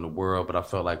rap tour in the world, but I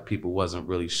felt like people wasn't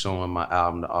really showing my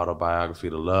album, The Autobiography,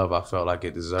 the love I felt like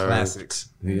it deserved. Classics.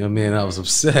 You know what I mean? I was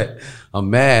upset. I'm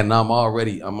mad, and I'm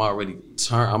already a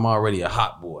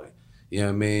hot boy. You know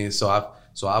what I mean? So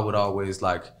I would always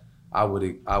like, I would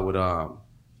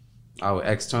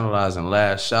externalize and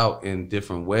lash out in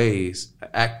different ways,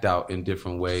 act out in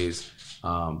different ways,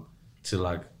 to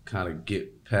like kind of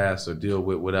get past or deal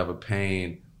with whatever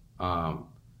pain I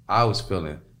was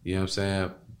feeling. You know what I'm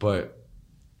saying? But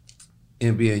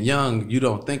in being young, you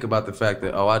don't think about the fact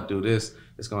that, oh, I do this,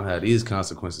 it's gonna have these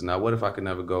consequences. Now, what if I could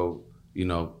never go, you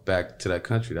know, back to that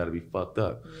country? That'd be fucked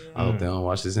up. Yeah. I hope they don't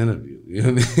watch this interview. You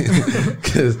know what I mean?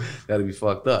 Because that'd be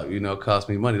fucked up. You know, it cost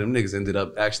me money. Them niggas ended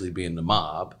up actually being the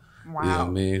mob. Wow. You know what I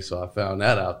mean? So I found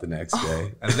that out the next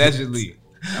day. Allegedly.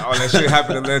 All that shit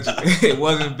happened allegedly. It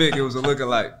wasn't big. It was a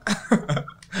lookalike.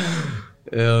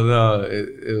 Hell no,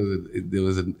 it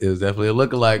was definitely a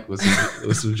lookalike with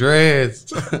some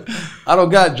dreads. I don't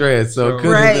got dreads, so it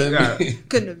couldn't have been me.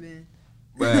 Couldn't have been.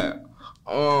 But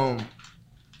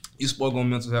you spoke on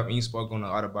mental health and you spoke on the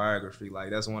autobiography. Like,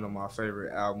 that's one of my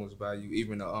favorite albums by you.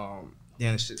 Even the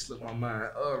damn, shit slipped my mind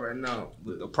right now.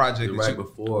 The project right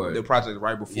before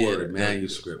yeah, the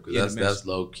manuscript, because that's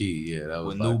low key. Yeah, that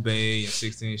was with like, Nube and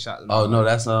 16 Shots. Oh no,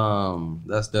 that's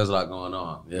there's a lot going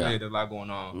on. Yeah, there's a lot going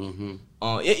on. Mm-hmm.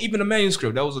 Even the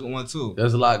manuscript, that was a good one too.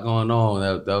 There's a lot going on.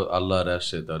 I love that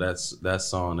shit though. That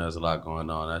song. There's a lot going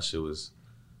on. That shit was.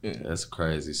 Yeah. That's a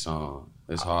crazy song.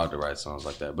 It's hard to write songs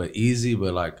like that, but easy.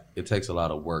 But like, it takes a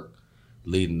lot of work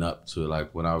leading up to it.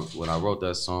 Like when I wrote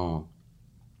that song,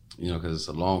 you know, because it's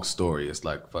a long story. It's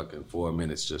like fucking 4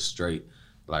 minutes, just straight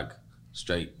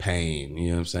pain. You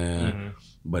know what I'm saying? Mm-hmm.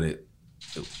 But it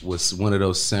was one of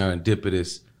those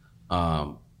serendipitous,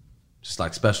 just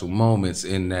like special moments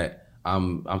in that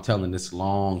I'm telling this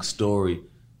long story,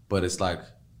 but it's like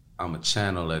I'm a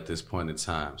channel at this point in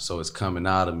time. So it's coming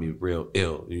out of me real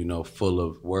ill, you know, full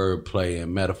of wordplay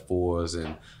and metaphors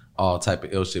and all type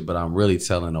of ill shit. But I'm really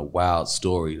telling a wild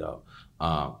story though.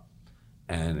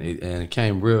 And it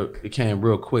came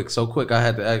real quick. So quick I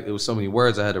had to act, it was so many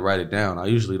words I had to write it down. I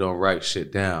usually don't write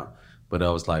shit down, but I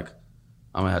was like,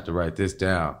 I'm gonna have to write this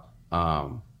down.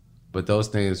 But those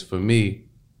things for me,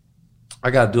 I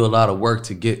gotta do a lot of work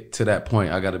to get to that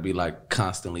point. I gotta be like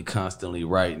constantly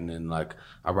writing, and like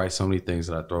I write so many things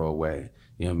that I throw away,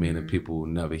 you know what I mean, and people will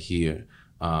never hear.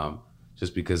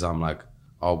 Just because I'm like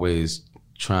always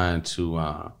trying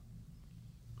to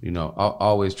you know,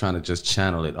 always trying to just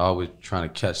channel it, always trying to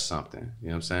catch something. You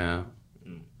know what I'm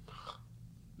saying?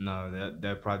 No,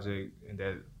 that project and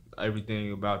that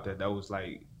everything about that was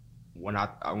like when I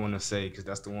want to say, because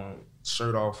that's the one,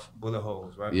 Shirt Off, Bullet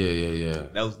Holes, right? Yeah.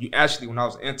 That was, you actually, when I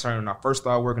was interning, I first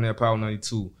started working at Power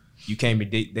 92, you came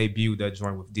and debuted that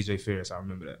joint with DJ Ferris. I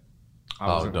remember that.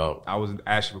 Dope. I was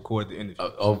actually recording the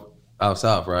interview. Out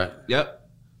south, right? Yep.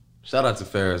 Shout out to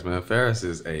Ferris, man. Ferris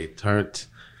is a turned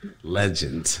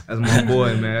legend. That's my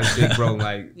boy, man. That's Big Bro.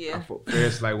 Like, yeah.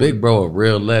 Ferris, like, Big Bro, a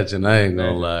real legend. I ain't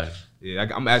gonna lie. Yeah,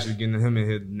 I'm actually getting him in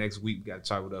here next week. We got to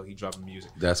talk about. He dropping music.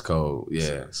 That's cool.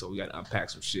 Yeah. So we got to unpack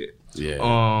some shit.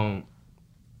 Yeah.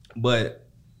 But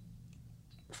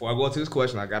before I go into this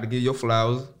question, I got to give your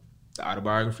flowers. The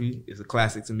Autobiography is a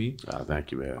classic to me. Oh,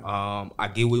 thank you, man. I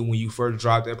get it when you first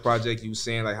dropped that project, you were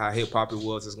saying like how hip hop it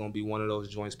was. It's gonna be one of those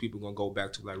joints people gonna go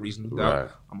back to, like Reasonable Doubt. Right.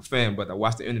 I'm a fan, but I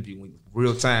watched the interview when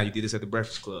real time. You did this at the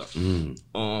Breakfast Club.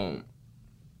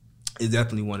 And It's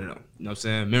definitely one of them. You know what I'm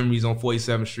saying? Memories on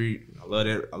 47th Street. I love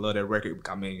that record.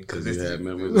 I mean, because you it's had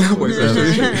memories on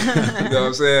 47th Street. You know what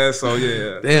I'm saying? So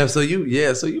yeah. Damn. So you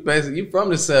basically you from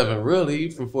the 7, really?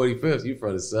 You from 45th? You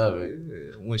from the 7?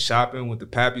 Yeah. Went shopping with the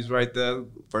Pappies right there,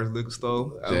 first liquor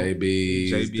store.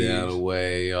 JB's down the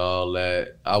way, all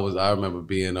that. I remember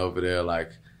being over there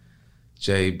like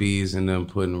JB's and them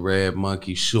putting Red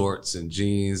Monkey shorts and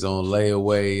jeans on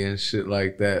layaway and shit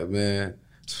like that, man.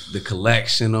 The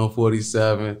collection on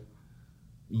 47.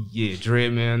 Yeah,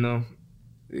 Dreadman though.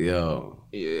 Yo.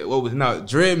 Yeah,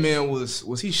 Dreadman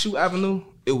was he Shoe Avenue?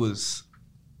 It was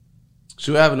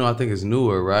Shoe Avenue, I think is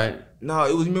newer, right? No,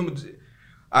 it was, remember.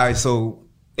 All right, so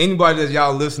anybody that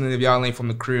y'all listening, if y'all ain't from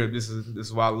the crib, this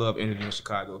is why I love interviewing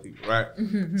Chicago people, right?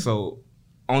 So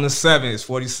on the 7, it's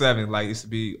 47. Like, it used to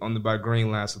be on the by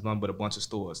Green Line, so nothing but a bunch of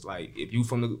stores. Like, if you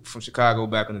from Chicago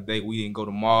back in the day, we didn't go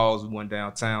to malls. We went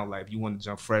downtown. Like, if you wanted to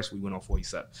jump fresh, we went on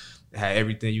 47. It had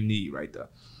everything you need right there.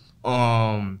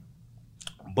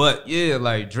 But yeah,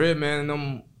 like Dreadman and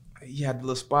them, he had the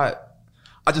little spot.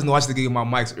 I just know I used to get my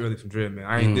mics early from Dreadman.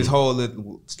 I ain't this whole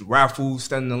raffle,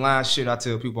 standing in line shit. I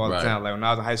tell people all the time. Like when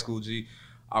I was in high school,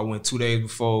 I went 2 days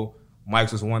before.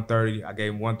 Mics was 130. I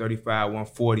gave him 135,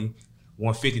 140,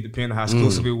 150, depending on how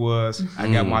exclusive it was. I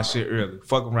got my shit early.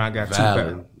 Fuck around, got 2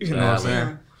 packs. You know what I'm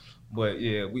saying? But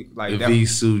yeah, we like the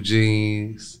V-suit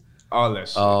jeans, all that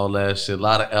shit. A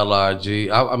lot of LRG.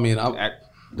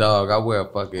 I wear a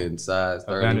fucking size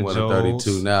 31 or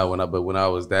 32 now. But when I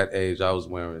was that age, I was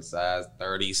wearing size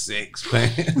 36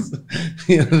 pants.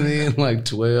 You know what I mean? Like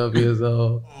 12 years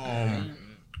old.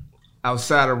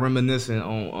 Outside of reminiscing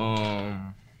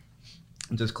on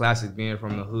just classic being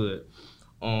from the hood,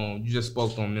 you just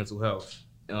spoke on mental health,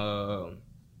 and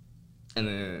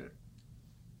then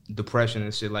depression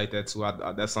and shit like that too.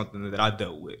 That's something that I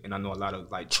dealt with, and I know a lot of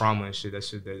like trauma and shit. That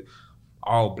shit that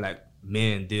all black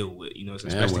men deal with, you know,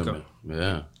 especially and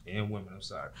women. And women. I'm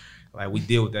sorry, like we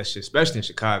deal with that shit, especially in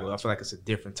Chicago. I feel like it's a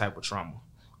different type of trauma.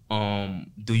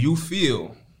 Do you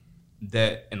feel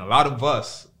that, and a lot of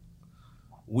us,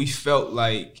 we felt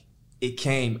like it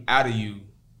came out of you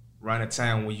around the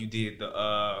time when you did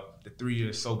the 3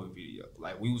 years sober video?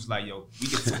 Like we was like, yo,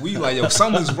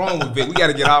 something's wrong with Vic. We got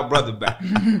to get our brother back.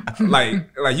 like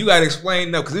you got to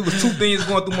explain that, because it was 2 things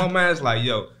going through my mind. It's like,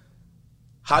 yo,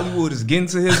 Hollywood is getting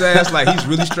to his ass, like he's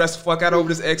really stressed the fuck out over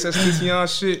this XXTTion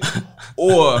shit,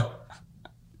 or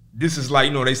this is like,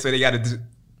 you know, they say they got to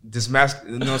dismask,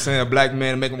 you know what I'm saying, a black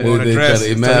man and make him go in a dress so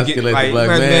he can get, like,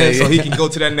 man, so he can go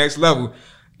to that next level.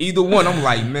 Either one, I'm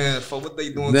like, man, for what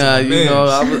they doing to me, you know,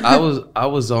 I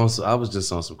was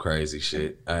just on some crazy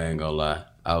shit. I ain't gonna lie.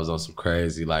 I was on some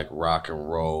crazy like rock and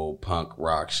roll, punk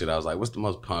rock shit. I was like, what's the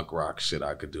most punk rock shit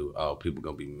I could do? Oh, people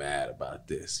gonna be mad about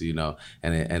this, you know?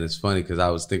 And it's funny because I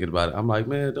was thinking about it. I'm like,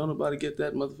 man, don't nobody get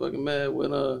that motherfucking mad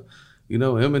when, you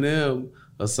know, Eminem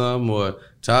or something, or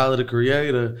Tyler the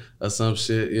Creator or some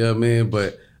shit, you know what I mean?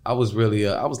 But I was really,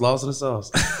 I was lost in the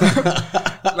sauce.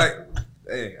 Like,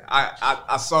 hey,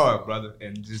 I saw it, brother,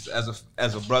 and just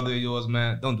as a brother of yours,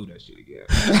 man, don't do that shit again.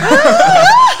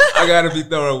 I gotta be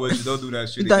thorough with you. Don't do that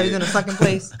shit again. You thought he was in the second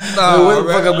place? No, what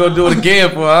the fuck I'm gonna do it again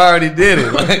for? I already did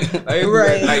it.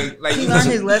 Like he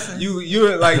learned his lesson. You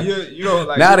know,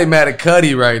 like now they mad at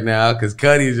Cudi right now because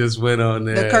Cudi just went on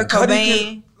there. The Kurt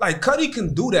Cobain. Cudi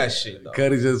can do that shit though.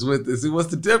 Cudi just went this. See, what's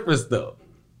the difference though?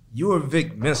 You're a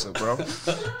Vic Mensa, bro.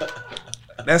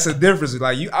 That's the difference.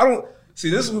 Like I don't see.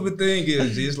 This is what the thing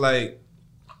is. It's like,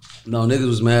 no, niggas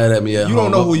was mad at me at home. You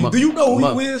don't know who you. Do you know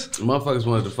who you is? Motherfuckers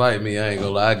wanted to fight me. I ain't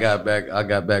gonna lie. I got back.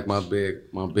 My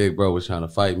big bro was trying to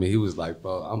fight me. He was like,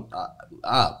 bro,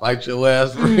 I'll fight your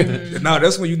ass. No,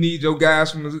 that's when you need your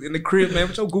guys in the crib, man.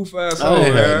 With your goof ass. I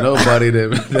ain't had nobody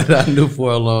that I knew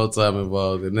for a long time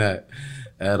involved in that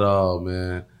at all,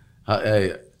 man.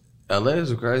 Hey, LA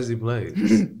is a crazy place.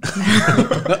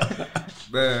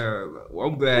 Man, well,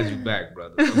 I'm glad you back,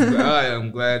 brother.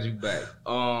 I'm glad you back.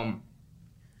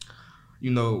 You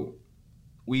know,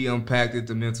 we impacted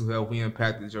the mental health. We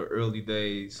impacted your early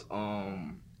days.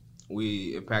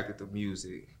 We impacted the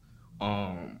music.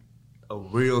 A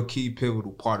real key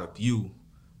pivotal part of you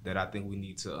that I think we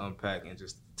need to unpack and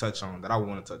just touch on, that I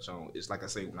want to touch on, is like I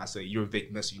say, when I say you're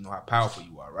Vic Mensa, you know how powerful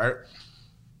you are, right?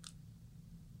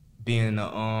 Being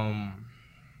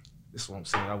this is what I'm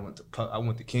saying. I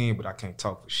went to King, but I can't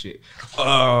talk for shit.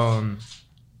 I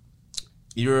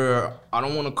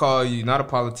don't want to call you not a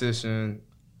politician.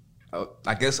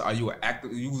 I guess, are you an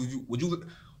activist?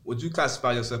 Would you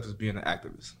classify yourself as being an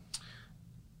activist?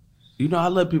 You know, I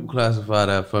let people classify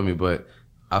that for me, but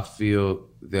I feel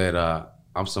that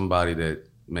I'm somebody that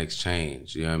makes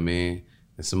change. You know what I mean?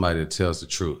 and somebody that tells the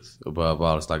truth above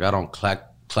all. It's like I don't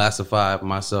classify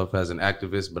myself as an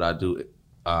activist, but I do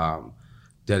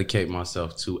dedicate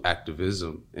myself to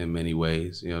activism in many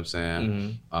ways. You know what I'm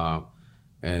saying?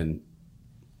 And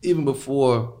even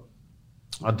before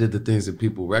I did the things that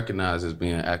people recognize as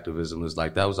being activism, it's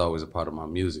like that was always a part of my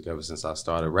music ever since I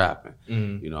started rapping.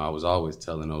 You know, I was always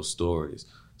telling those stories.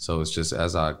 So it's just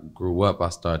as I grew up, I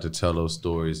started to tell those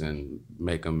stories and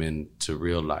make them into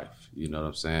real life. You know what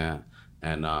I'm saying?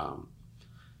 And,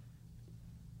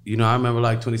 you know, I remember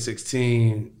like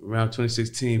around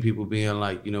 2016, people being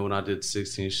like, you know, when I did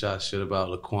 16 Shots shit about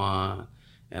Laquan,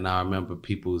 and I remember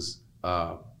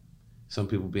some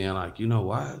people being like, you know,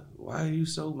 why are you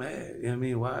so mad? You know what I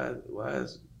mean?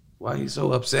 Why are you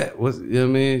so upset? You know what I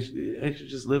mean? Ain't you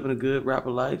just living a good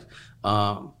rapper life?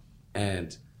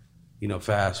 And, you know,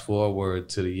 fast forward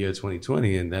to the year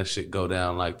 2020 and that shit go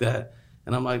down like that.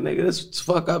 And I'm like, nigga, this is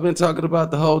fuck I've been talking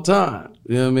about the whole time.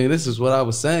 You know what I mean? This is what I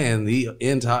was saying the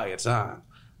entire time.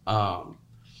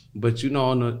 But you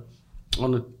know,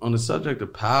 on the subject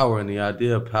of power and the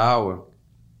idea of power,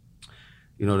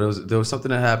 you know, there was something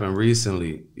that happened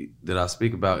recently that I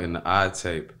speak about in the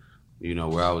I-Tape, you know,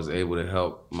 where I was able to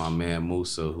help my man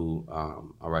Musa, who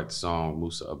I write the song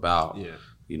Musa about. Yeah.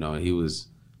 You know, he was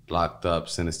locked up,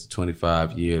 sentenced to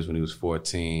 25 years when he was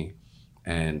 14.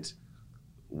 And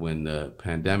when the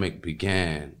pandemic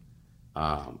began,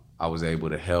 I was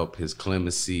able to help his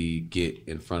clemency get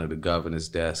in front of the governor's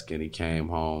desk, and he came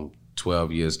home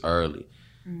 12 years early.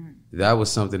 That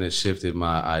was something that shifted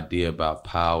my idea about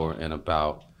power and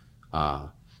about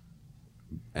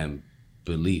and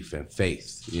belief and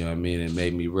faith. You know what I mean? It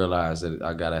made me realize that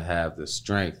I gotta have the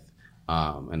strength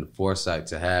and the foresight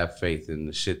to have faith in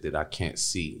the shit that I can't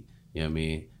see. You know what I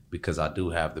mean? Because I do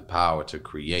have the power to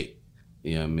create.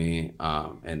 You know what I mean?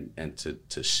 And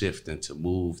to shift and to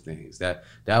move things. That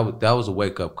was a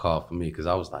wake up call for me, because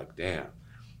I was like, damn,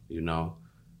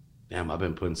 I've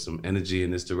been putting some energy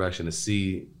in this direction to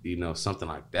see, you know, something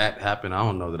like that happen. I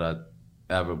don't know that I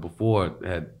ever before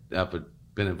had ever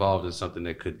been involved in something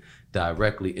that could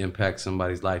directly impact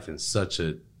somebody's life in such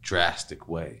a drastic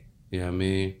way. You know what I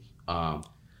mean?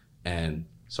 And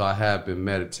so I have been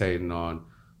meditating on,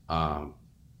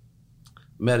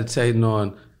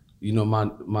 you know,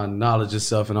 my knowledge of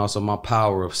self and also my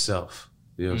power of self.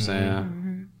 You know what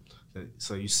I'm saying?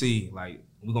 So you see, like,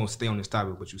 we're gonna stay on this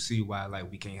topic, but you see why,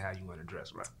 like, we can't have you in a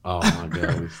dress, right? Oh my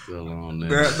God, we still on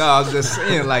there. No, I was just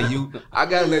saying, like, I'm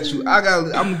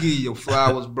gonna give you your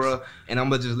flowers, bro, and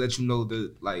I'm gonna just let you know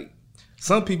that, like,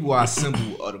 some people are a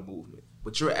symbol of the movement,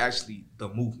 but you're actually the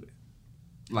movement.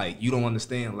 Like, you don't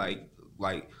understand, like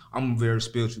I'm a very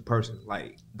spiritual person.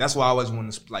 Like, that's why I always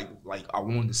wanted to, like I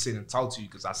wanted to sit and talk to you,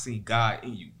 because I see God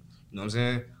in you. You know what I'm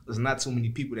saying? There's not too many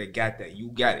people that got that. You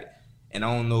got it. And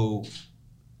I don't know,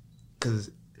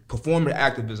 because performative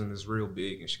activism is real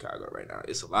big in Chicago right now.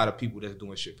 It's a lot of people that's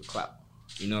doing shit for clout.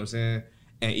 You know what I'm saying?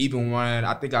 And even when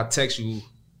I think I text you,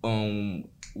 we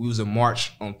was in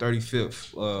March on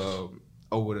 35th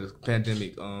over the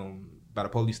pandemic by the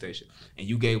police station, and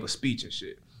you gave a speech and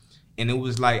shit. And it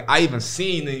was like, I even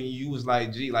seen it, and you was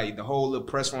like, gee, like the whole little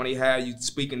press run they had, you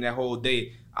speaking that whole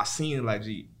day, I seen it like,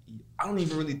 gee, I don't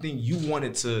even really think you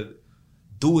wanted to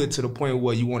do it to the point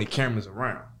where you wanted cameras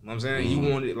around. You know what I'm saying? You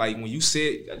wanted, like, when you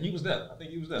said, you was there. I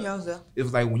think you was there. Yeah, I was there. It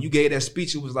was like, when you gave that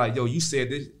speech, it was like, yo, you said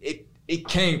this, it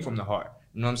came from the heart.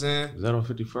 You know what I'm saying? Was that on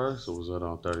 51st or was that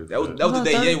on 35th? That was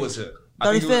the day Ye was here.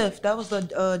 35th. That was the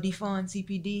defund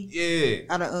CPD.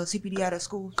 Yeah. Out of CPD out of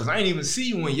schools. Cause I ain't even see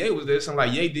you when Ye was there. Something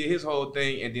like Ye did his whole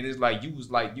thing, and then it's like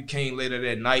you came later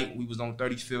that night. We was on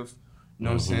 35th. You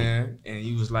know what I'm saying? And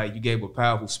you was like, you gave a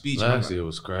powerful speech. Last year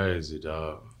was crazy,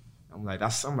 dog. I'm like,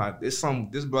 this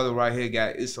brother right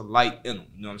here it's a light in him.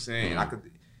 You know what I'm saying?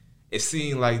 It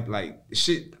seemed like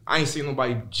shit. I ain't seen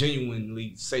nobody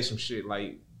genuinely say some shit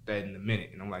like that in a minute.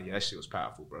 And I'm like, yeah, that shit was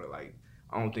powerful, bro. Like,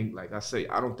 I don't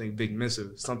think Vic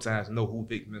Mensa sometimes know who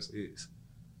Vic Mensa is.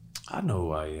 I know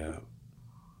who I am.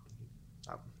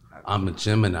 I'm a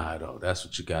Gemini, though. That's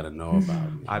what you got to know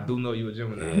about me. I do know you a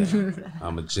Gemini. Yeah.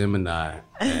 I'm a Gemini.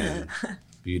 And,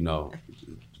 you know,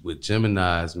 with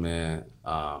Geminis, man,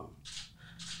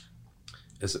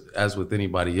 it's, as with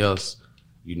anybody else,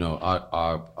 you know,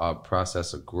 our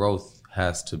process of growth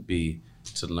has to be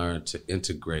to learn to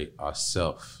integrate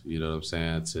ourselves. You know what I'm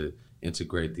saying? To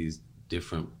integrate these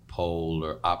different pole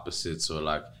or opposites or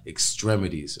like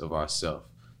extremities of ourself.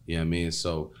 You know what I mean?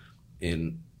 So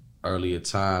in earlier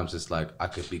times, it's like I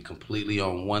could be completely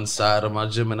on one side of my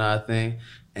Gemini thing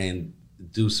and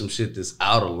do some shit that's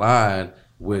out of line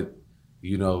with,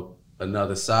 you know,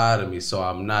 another side of me. So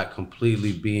I'm not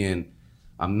completely being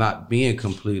I'm not being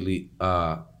completely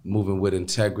moving with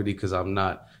integrity because I'm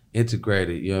not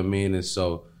integrated, you know what I mean? And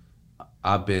so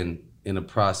I've been in the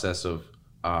process of,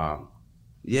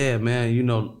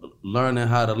 learning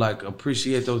how to like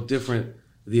appreciate those different,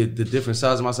 the different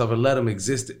sides of myself and let them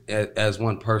exist as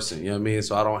one person, you know what I mean?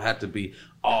 So I don't have to be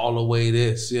all the way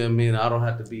this, you know what I mean? I don't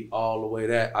have to be all the way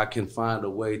that. I can find a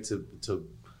way to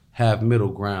have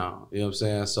middle ground, you know what I'm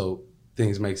saying? So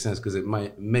things make sense because it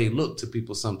may look to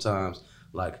people sometimes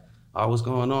like, oh, what's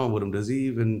going on with him? Does he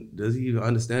even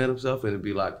understand himself? And it'd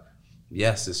be like,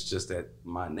 yes, it's just that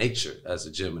my nature as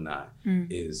a Gemini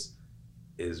is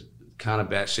kind of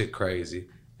batshit crazy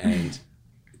and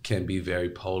can be very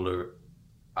polar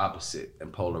opposite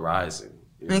and polarizing.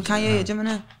 And Kanye a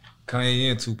Gemini?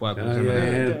 Kanye and Tupac.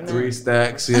 Kanye and 3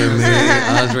 Stacks, you know what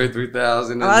I mean? Andre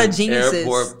 3000 A lot in of the geniuses.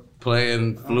 airport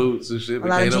playing flutes and shit, but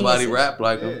lot of can't nobody geniuses. rap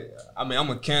like him. I mean, I'm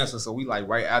a Cancer, so we like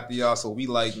right after y'all. So we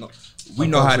like, we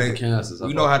know how to, Cancers.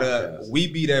 we know how to,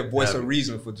 we be that voice of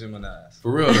reason for Geminis.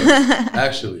 For real, though.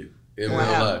 Actually, in real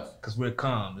life. Cause we're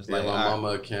calm. It's like my mama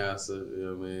a Cancer, you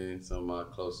know what I mean? Some of my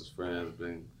closest friends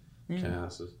been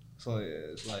Cancers. So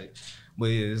yeah, it's like, but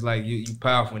yeah, it's like you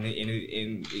powerful, and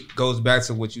it goes back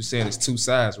to what you said. It's two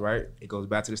sides, right? It goes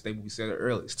back to the statement we said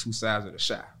earlier. It's two sides of the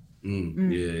shot.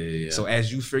 Yeah. So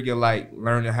as you figure like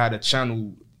learning how to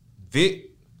channel Vic,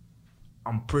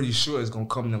 I'm pretty sure it's gonna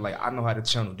come to like I know how to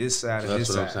channel this side and That's this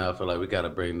what side. I'm saying. I feel like we got to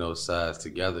bring those sides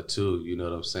together too. You know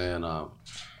what I'm saying?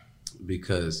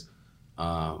 Because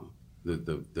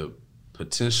the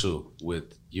potential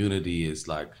with unity is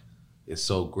like it's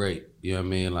so great. You know what I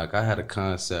mean? Like I had a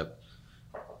concept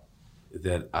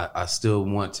that I still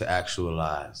want to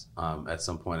actualize at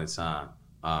some point in time.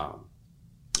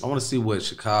 I want to see what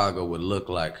Chicago would look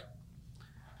like.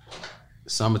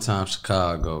 Summertime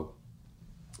Chicago.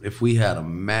 If we had a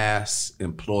mass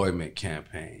employment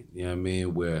campaign, you know what I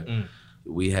mean, where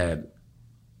we had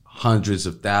hundreds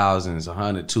of thousands,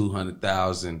 100,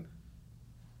 200,000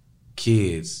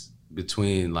 kids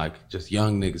between like just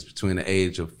young niggas between the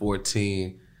age of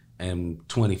 14 and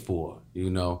 24,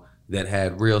 you know, that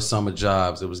had real summer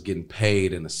jobs that was getting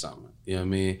paid in the summer. You know what I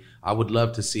mean? I would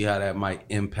love to see how that might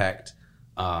impact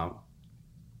the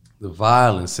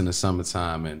violence in the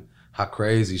summertime and how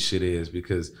crazy shit is,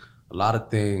 because a lot of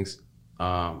things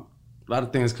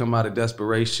come out of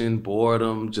desperation,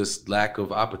 boredom, just lack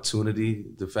of opportunity.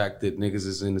 The fact that niggas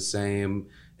is in the same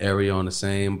area on the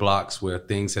same blocks where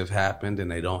things have happened and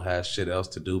they don't have shit else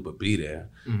to do but be there,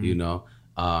 you know?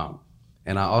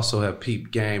 And I also have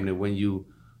peeped game that when you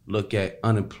look at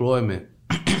unemployment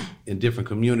in different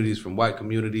communities, from white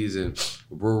communities in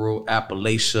rural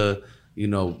Appalachia, you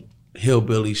know,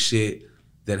 hillbilly shit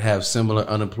that have similar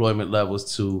unemployment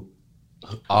levels to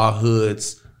our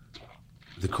hoods,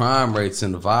 the crime rates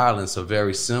and the violence are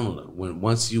very similar.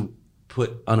 Once you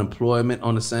put unemployment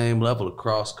on the same level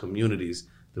across communities,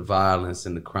 the violence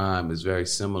and the crime is very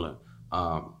similar.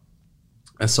 And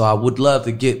so I would love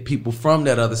to get people from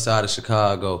that other side of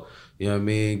Chicago, you know what I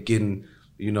mean, getting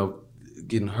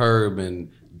Herb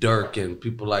and Dirk and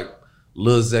people like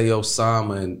Lil Zay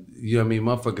Osama and, you know what I mean,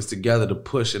 motherfuckers together to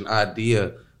push an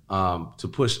idea, to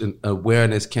push an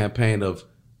awareness campaign of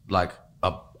like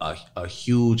a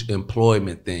huge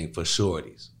employment thing for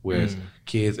shorties, whereas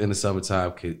kids in the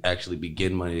summertime could actually be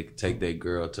getting money. They could take their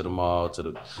girl to the mall,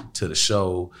 to the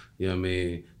show, you know what I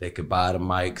mean? They could buy the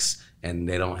mics and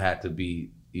they don't have to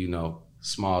be, you know,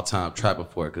 small time trapping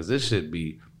for it, because this shit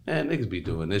be, man, niggas be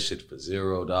doing this shit for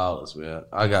 $0, man.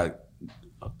 I got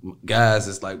guys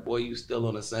that's like, boy, you still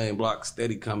on the same block,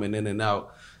 steady coming in and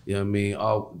out, you know what I mean,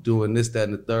 all doing this, that,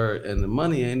 and the third, and the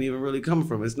money ain't even really coming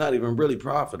from it. It's not even really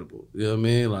profitable, you know what I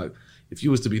mean? Like, if you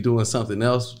was to be doing something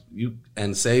else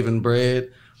and saving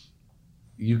bread,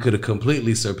 you could have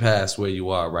completely surpassed where you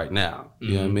are right now,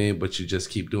 you know what I mean? But you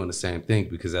just keep doing the same thing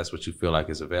because that's what you feel like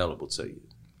is available to you.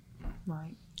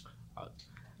 Right.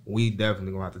 We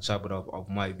definitely gonna have to chop it off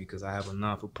mic, because I have a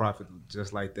non-for-profit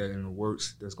just like that in the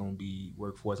works that's gonna be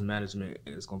workforce management,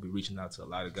 and it's gonna be reaching out to a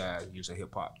lot of guys using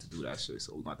hip hop to do that shit.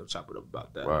 So we're gonna have to chop it up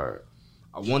about that. Right.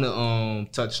 I wanna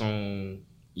touch on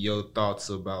your thoughts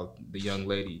about the young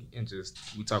lady, and just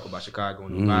we talk about Chicago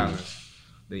and the violence.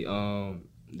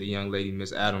 The young lady,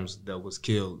 Miss Adams, that was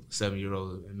killed,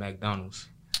 7-year-old in McDonald's.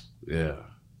 Yeah.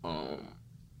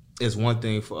 It's one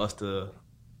thing for us to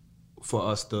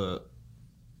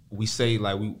we say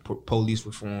like we police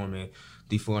reform and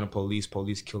defund the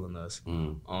police killing us.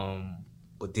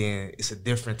 But then it's a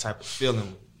different type of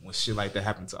feeling when shit like that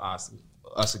happens to us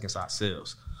against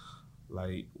ourselves.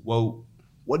 Like,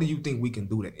 what do you think we can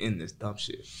do to end this dumb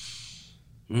shit?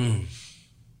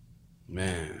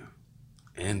 Man,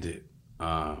 end it.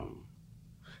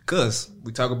 Because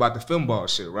we talk about the film ball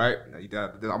shit, right?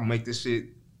 I'm gonna make this shit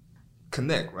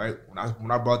connect, right?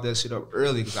 When I brought that shit up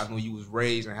early, because I know you was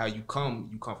raised and how you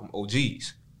come from OGs. You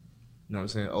know what I'm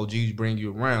saying? OGs bring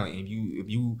you around, and if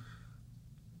you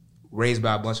raised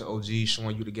by a bunch of OGs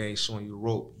showing you the game, showing you the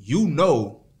rope, you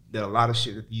know that a lot of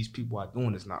shit that these people are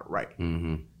doing is not right.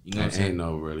 Mm-hmm. You know what I'm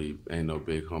saying? Ain't no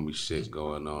big homie shit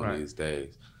going on these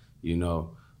days. You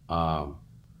know,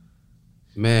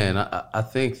 man, I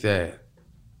think that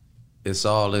it's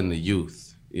all in the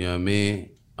youth. You know what I mean?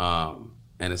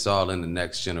 And it's all in the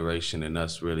next generation and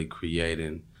us really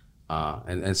creating.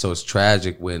 And so it's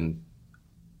tragic when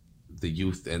the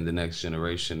youth and the next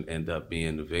generation end up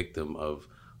being the victim of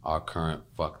our current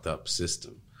fucked up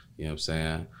system. You know what I'm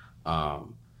saying?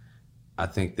 I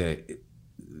think that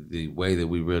the way that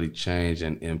we really change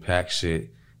and impact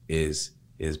shit is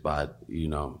by, you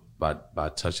know, by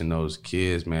touching those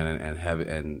kids, man, and have it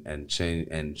and change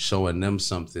and showing them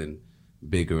something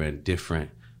bigger and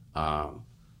different.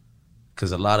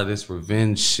 Because a lot of this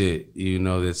revenge shit, you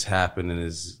know, that's happening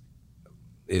is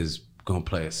gonna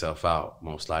play itself out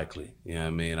most likely. You know what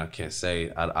I mean? I can't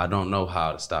say, I don't know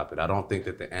how to stop it. I don't think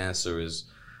that the answer is,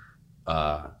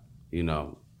 you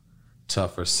know,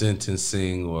 tougher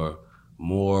sentencing or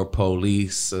more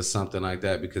police or something like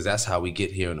that, because that's how we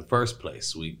get here in the first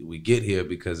place. We get here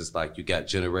because it's like you got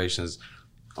generations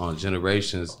on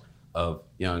generations of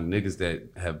young niggas that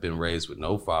have been raised with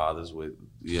no fathers, with,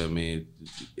 you know what I mean?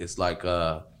 It's like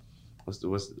what's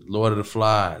Lord of the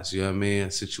Flies, you know what I mean?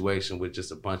 A situation with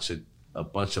just a bunch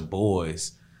of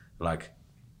boys like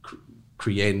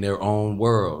creating their own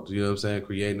world, you know what I'm saying?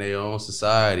 Creating their own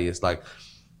society. It's like,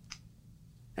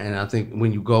 and I think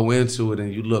when you go into it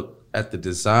and you look at the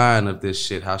design of this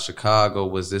shit, how Chicago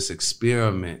was this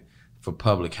experiment for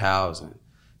public housing,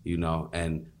 you know,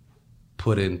 and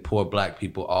putting poor black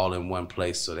people all in one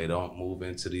place so they don't move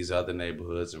into these other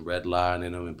neighborhoods and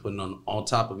redlining them and putting them on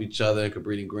top of each other, and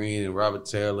Cabrini Green and Robert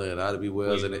Taylor and Ida B.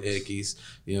 Wells and the Ickies,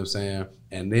 you know what I'm saying?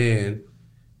 And then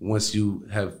once you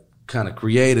have kind of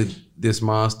created this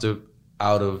monster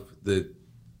out of the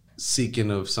seeking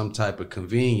of some type of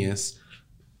convenience,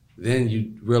 then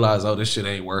you realize, oh, this shit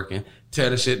ain't working.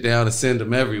 Tear the shit down and send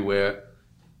them everywhere.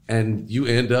 And you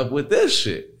end up with this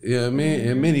shit. You know what I mean?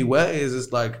 In many ways,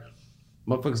 it's like,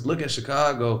 motherfuckers look at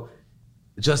Chicago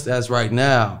just as right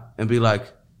now and be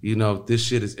like, you know, this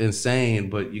shit is insane,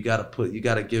 but you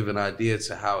gotta give an idea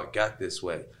to how it got this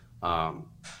way. And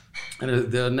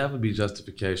there'll never be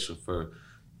justification for,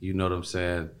 you know what I'm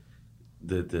saying,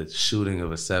 the shooting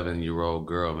of a 7-year-old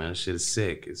girl, man. Shit is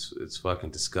sick. It's fucking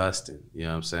disgusting. You know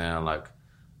what I'm saying? Like,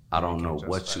 I don't know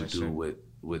what you do with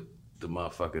the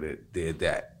motherfucker that did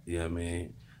that. You know what I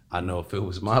mean? I know if it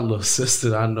was my little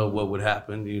sister, I know what would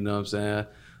happen. You know what I'm saying?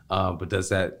 But does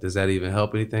that even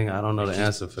help anything? I don't know the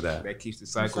answer for that. That keeps the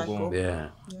cycle going. Yeah.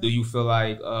 Do you feel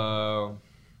like,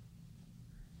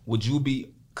 would you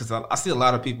be, because I see a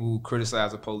lot of people who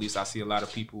criticize the police. I see a lot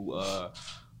of people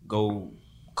go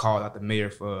call out the mayor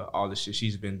for all the shit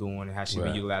she's been doing and how she's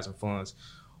been utilizing funds.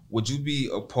 Would you be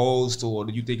opposed to, or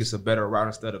do you think it's a better route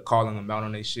instead of calling them out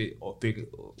on their shit, or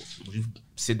would you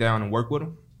sit down and work with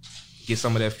them? Get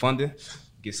some of that funding,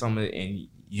 get some of it, and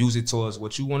use it towards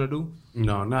what you want to do?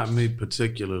 No, not me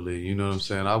particularly. You know what I'm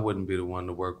saying? I wouldn't be the one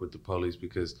to work with the police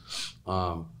because,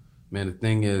 man, the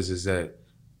thing is that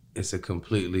it's a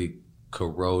completely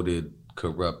corroded,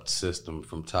 corrupt system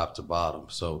from top to bottom.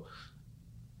 So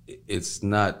it's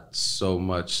not so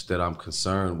much that I'm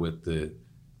concerned with the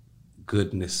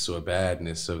goodness or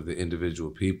badness of the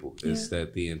individual people. It's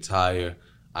that the entire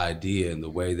idea and the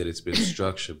way that it's been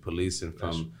structured, policing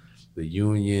from the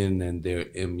union and their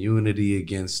immunity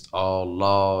against all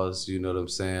laws, you know what I'm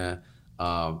saying?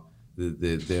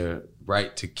 Their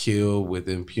right to kill with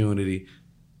impunity,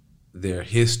 their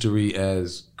history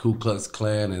as Ku Klux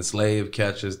Klan and slave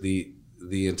catchers, the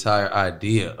entire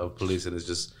idea of policing is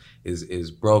just is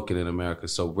broken in America.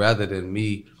 So rather than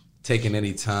me taking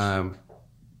any time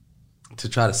to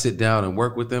try to sit down and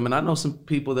work with them, and I know some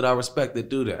people that I respect that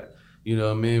do that, you know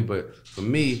what I mean? But for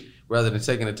me, rather than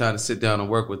taking the time to sit down and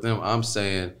work with them, I'm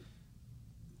saying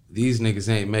these niggas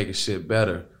ain't making shit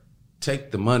better.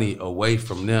 Take the money away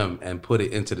from them and put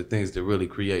it into the things that really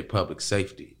create public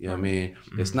safety. You know what I mean?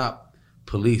 Mm-hmm. It's not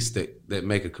police that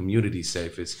make a community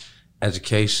safe. It's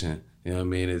education. You know what I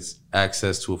mean? It's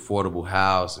access to affordable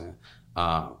housing.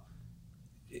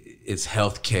 It's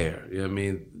healthcare. You know what I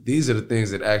mean? These are the things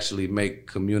that actually make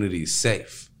communities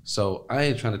safe. So I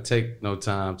ain't trying to take no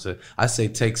time to, I say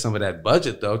take some of that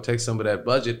budget though, take some of that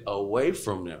budget away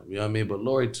from them. You know what I mean? But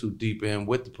Lori too deep in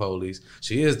with the police.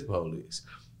 She is the police.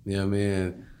 You know what I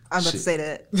mean? I'm about to say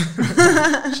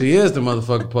that. She is the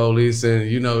motherfucking police,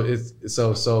 and you know it's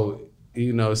so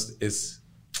you know it's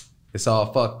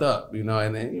all fucked up, you know.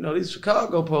 And then, you know, these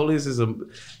Chicago police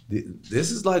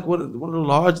this is like one of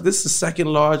the this is the second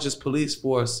largest police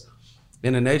force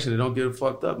in the nation. They don't get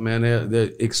fucked up, man.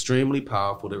 They're extremely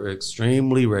powerful. They're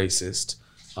extremely racist,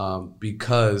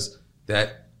 because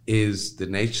that is the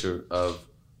nature of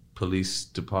police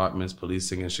departments,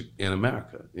 policing in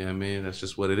America. You know what I mean? That's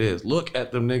just what it is. Look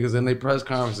at them niggas in their press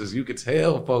conferences. You could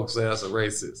tell folks say that's a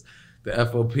racist. The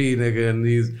FOP nigga and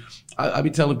these. I be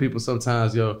telling people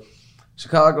sometimes, yo,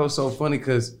 Chicago's so funny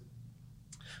because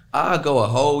I go a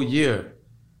whole year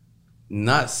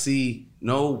not see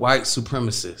no white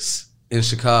supremacists in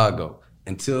Chicago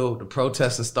until the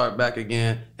protests start back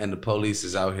again and the police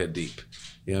is out here deep.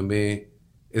 You know what I mean?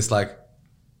 It's like,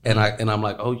 and I'm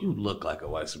like, oh, you look like a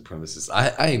white supremacist.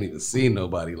 I ain't even seen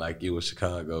nobody like you in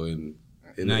Chicago in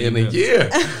a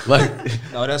year. Like,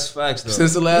 no, that's facts though.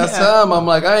 Since the last time, I'm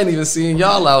like, I ain't even seeing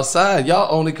y'all outside.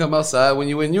 Y'all only come outside when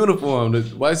you in uniform. The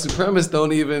white supremacists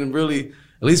don't even really,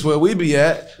 at least where we be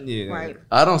at. Yeah. Right.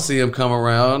 I don't see them come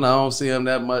around. I don't see them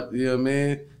that much, you know what I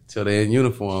mean? Till they're in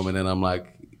uniform. And then I'm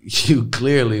like, you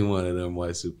clearly one of them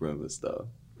white supremacists though.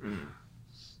 No,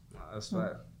 that's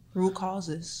fact. Root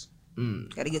causes.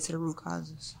 Got to get to the root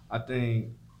causes. I think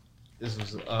this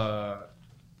was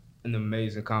an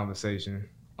amazing conversation.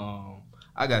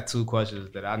 I got 2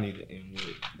 questions that I need to end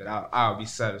with, that I'll be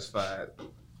satisfied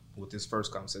with this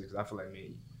first conversation, because I feel like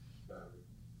me.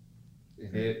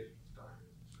 Is it?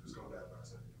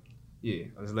 Yeah,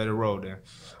 let's let it roll then.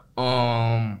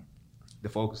 The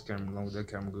focus camera, as long as that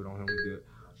camera good on him, we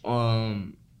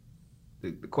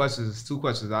good. The questions, 2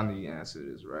 questions I need answered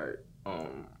is, right?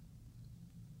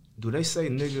 Do they say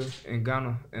nigga in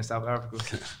Ghana and South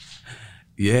Africa?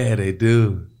 Yeah, they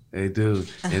do. They do.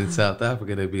 In South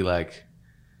Africa, they be like,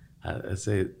 I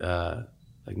say,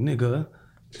 like nigga,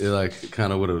 they're like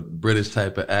kind of with a British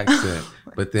type of accent.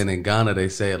 But then in Ghana, they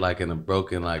say it like in a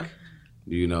broken, like,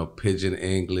 you know, pidgin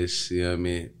English. You know what I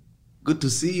mean? Good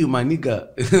to see you, my nigga.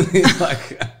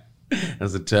 Like,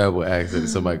 that's a terrible accent.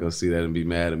 Somebody gonna see that and be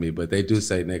mad at me. But they do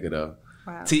say nigga though.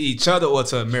 Wow. To each other or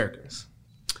to Americans?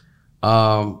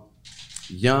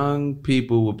 Young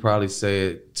people would probably say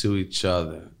it to each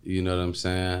other. You know what I'm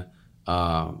saying?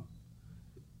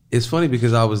 It's funny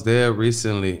because I was there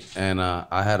recently and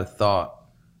I had a thought,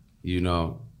 you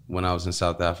know, when I was in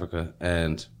South Africa,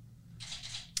 and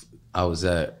I was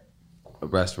at a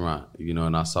restaurant, you know,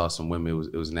 and I saw some women.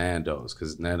 It was Nando's,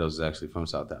 because Nando's is actually from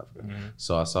South Africa. Mm-hmm.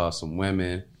 So I saw some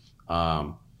women,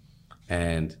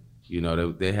 and you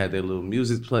know, they had their little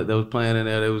music that was playing in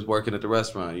there. They was working at the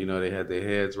restaurant. You know, they had their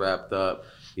heads wrapped up,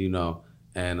 you know,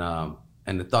 and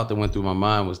the thought that went through my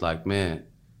mind was like, man,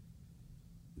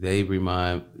 they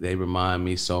remind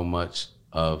me so much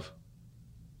of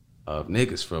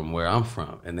niggas from where I'm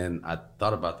from. And then I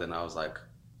thought about that and I was like,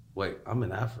 wait, I'm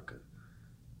in Africa.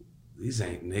 These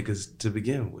ain't niggas to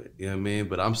begin with, you know what I mean?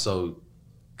 But I'm so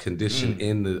conditioned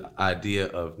in the idea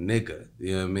of nigga,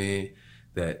 you know what I mean?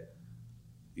 That,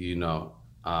 you know,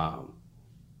 I'm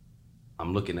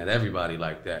looking at everybody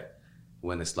like that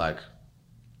when it's like,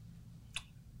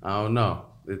 I don't know,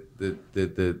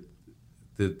 the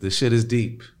shit is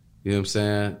deep, you know what I'm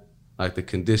saying? Like the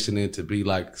conditioning to be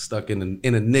like stuck in a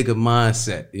nigga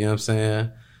mindset, you know what I'm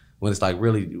saying? When it's like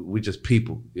really, we just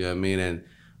people, you know what I mean?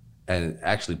 And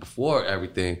actually before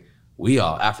everything, we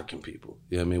all African people,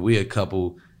 you know what I mean? We a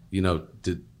couple, you know,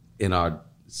 in our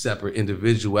separate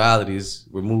individualities,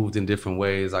 removed in different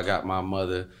ways. I got my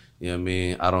mother, you know what I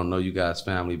mean? I don't know you guys'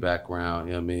 family background,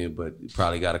 you know what I mean? But you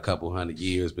probably got a couple 100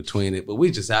 years between it. But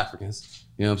we just Africans,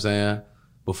 you know what I'm saying?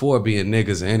 Before being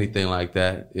niggas or anything like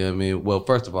that, you know what I mean? Well,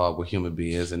 first of all, we're human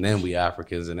beings, and then we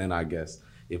Africans, and then I guess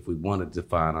if we want to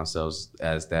define ourselves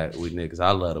as that, we niggas.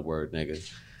 I love the word nigga.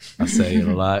 I say it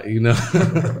a lot, you know?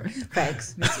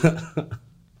 Facts.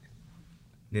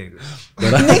 Nigga.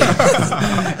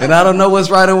 And I don't know what's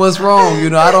right and what's wrong. You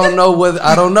know, I don't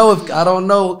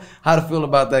know how to feel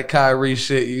about that Kyrie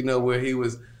shit, you know, where he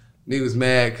was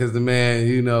mad because the man,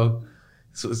 you know,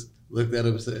 looked at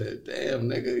him and said, damn,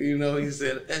 nigga, you know, he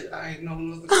said, hey, I ain't know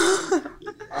nothing.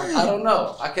 I don't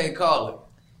know. I can't call it.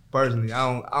 Personally,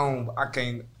 I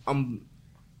can't,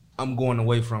 I'm going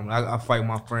away from it. I fight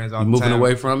my friends all the time. Moving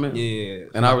away from it? Yeah.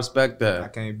 And I respect that. I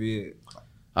can't be it.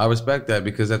 I respect that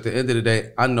because at the end of the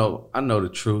day, I know the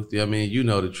truth. You know what I mean? You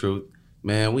know the truth.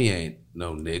 Man, we ain't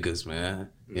no niggas, man.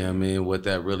 You know what I mean? What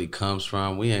that really comes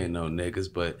from. We ain't no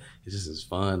niggas, but it's just as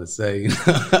fun to say.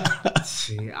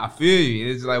 See, I feel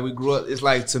you. It's like we grew up. It's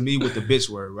like to me with the bitch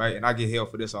word, right? And I get hell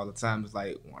for this all the time. It's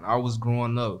like when I was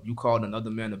growing up, you called another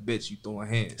man a bitch, you throwing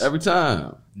hands. Every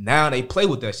time. Now they play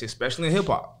with that shit, especially in hip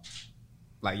hop.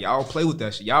 Like y'all play with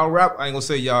that shit. Y'all rap. I ain't gonna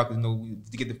say y'all because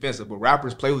to get defensive, but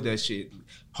rappers play with that shit.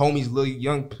 Homies, little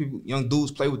young people, young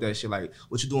dudes play with that shit. Like,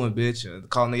 what you doing, bitch?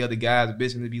 Calling the other guys a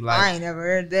bitch and they be like, I ain't never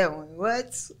heard that one.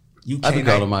 What? You I can't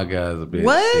be calling my guys a bitch.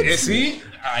 What? Yeah, see,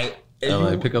 all right.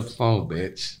 Like, pick up the phone,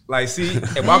 bitch. Like, see,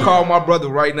 if I call my brother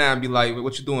right now and be like,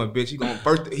 "What you doing, bitch?" He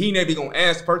never gonna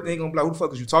ask. First thing he gonna be like, "Who the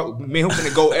fuck is you talking?" Me and him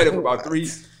finna go at it for about 3. You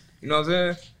know what I'm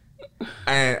saying?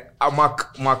 And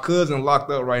my cousin locked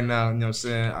up right now. You know what I'm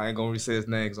saying? I ain't gonna really say his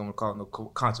name because I'm gonna cause no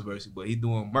controversy. But he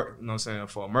doing murder. You know what I'm saying,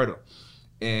 for a murder.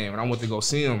 And when I went to go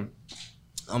see him,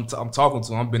 I'm talking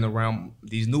to him. I've been around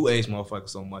these new age motherfuckers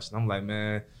so much, and I'm like,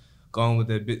 man. Going with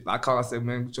that bitch. I said,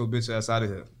 man, get your bitch ass out of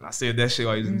here. And I said that shit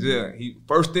while he was in jail.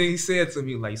 First thing he said to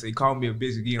me, like, he said, call me a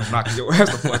bitch again, I'm knocking your ass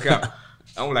the fuck out.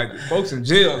 I'm like, folks in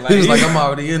jail. Like, he was like, I'm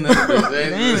already in there.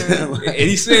 And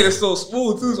he said it so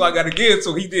smooth too, so I got to get it.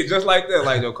 So he did just like that.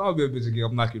 Like, yo, call me a bitch again,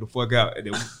 I'm knocking you the fuck out. And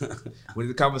then with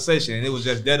the conversation, and it was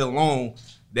just that alone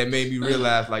that made me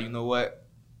realize, like, you know what?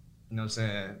 You know what I'm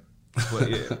saying?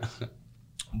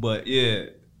 But yeah,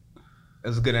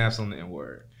 that's a good answer on the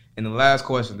N-word. And the last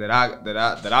question that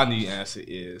I need to answer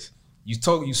is, you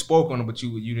spoke on it, but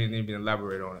you didn't even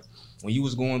elaborate on it. When you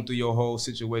was going through your whole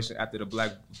situation after the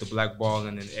blackballing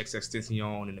and the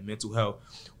XXXTentacion and the mental health,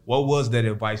 what was that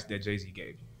advice that Jay-Z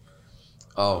gave you?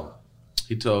 Oh,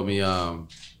 he told me,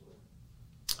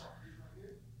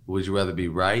 would you rather be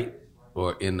right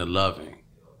or in the loving?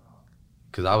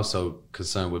 Because I was so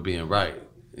concerned with being right.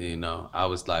 You know, I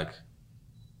was like,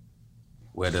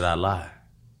 where did I lie?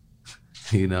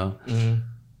 You know? Mm-hmm.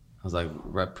 I was like,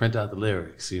 print out the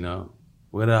lyrics, you know?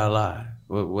 Where did I lie?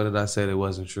 What did I say that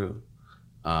wasn't true?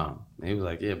 And he was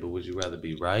like, yeah, but would you rather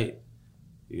be right,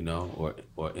 you know,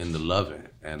 or in the loving?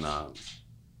 And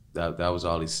that was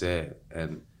all he said.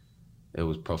 And it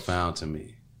was profound to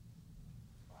me.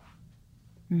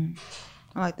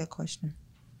 I like that question.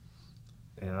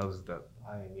 Yeah, that was the...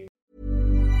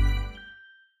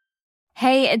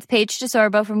 Hey, it's Paige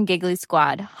DeSorbo from Giggly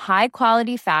Squad. High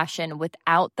quality fashion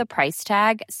without the price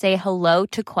tag. Say hello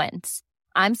to Quince.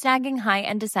 I'm snagging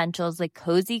high-end essentials like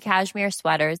cozy cashmere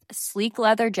sweaters, sleek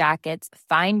leather jackets,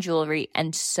 fine jewelry,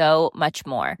 and so much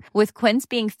more. With Quince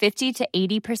being 50 to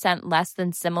 80% less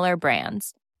than similar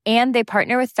brands. And they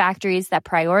partner with factories that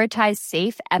prioritize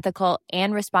safe, ethical,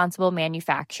 and responsible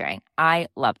manufacturing. I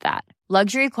love that.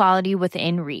 Luxury quality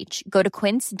within reach. Go to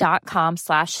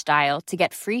quince.com/style to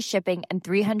get free shipping and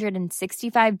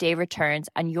 365-day returns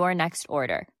on your next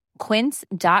order.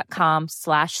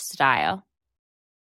 Quince.com/style.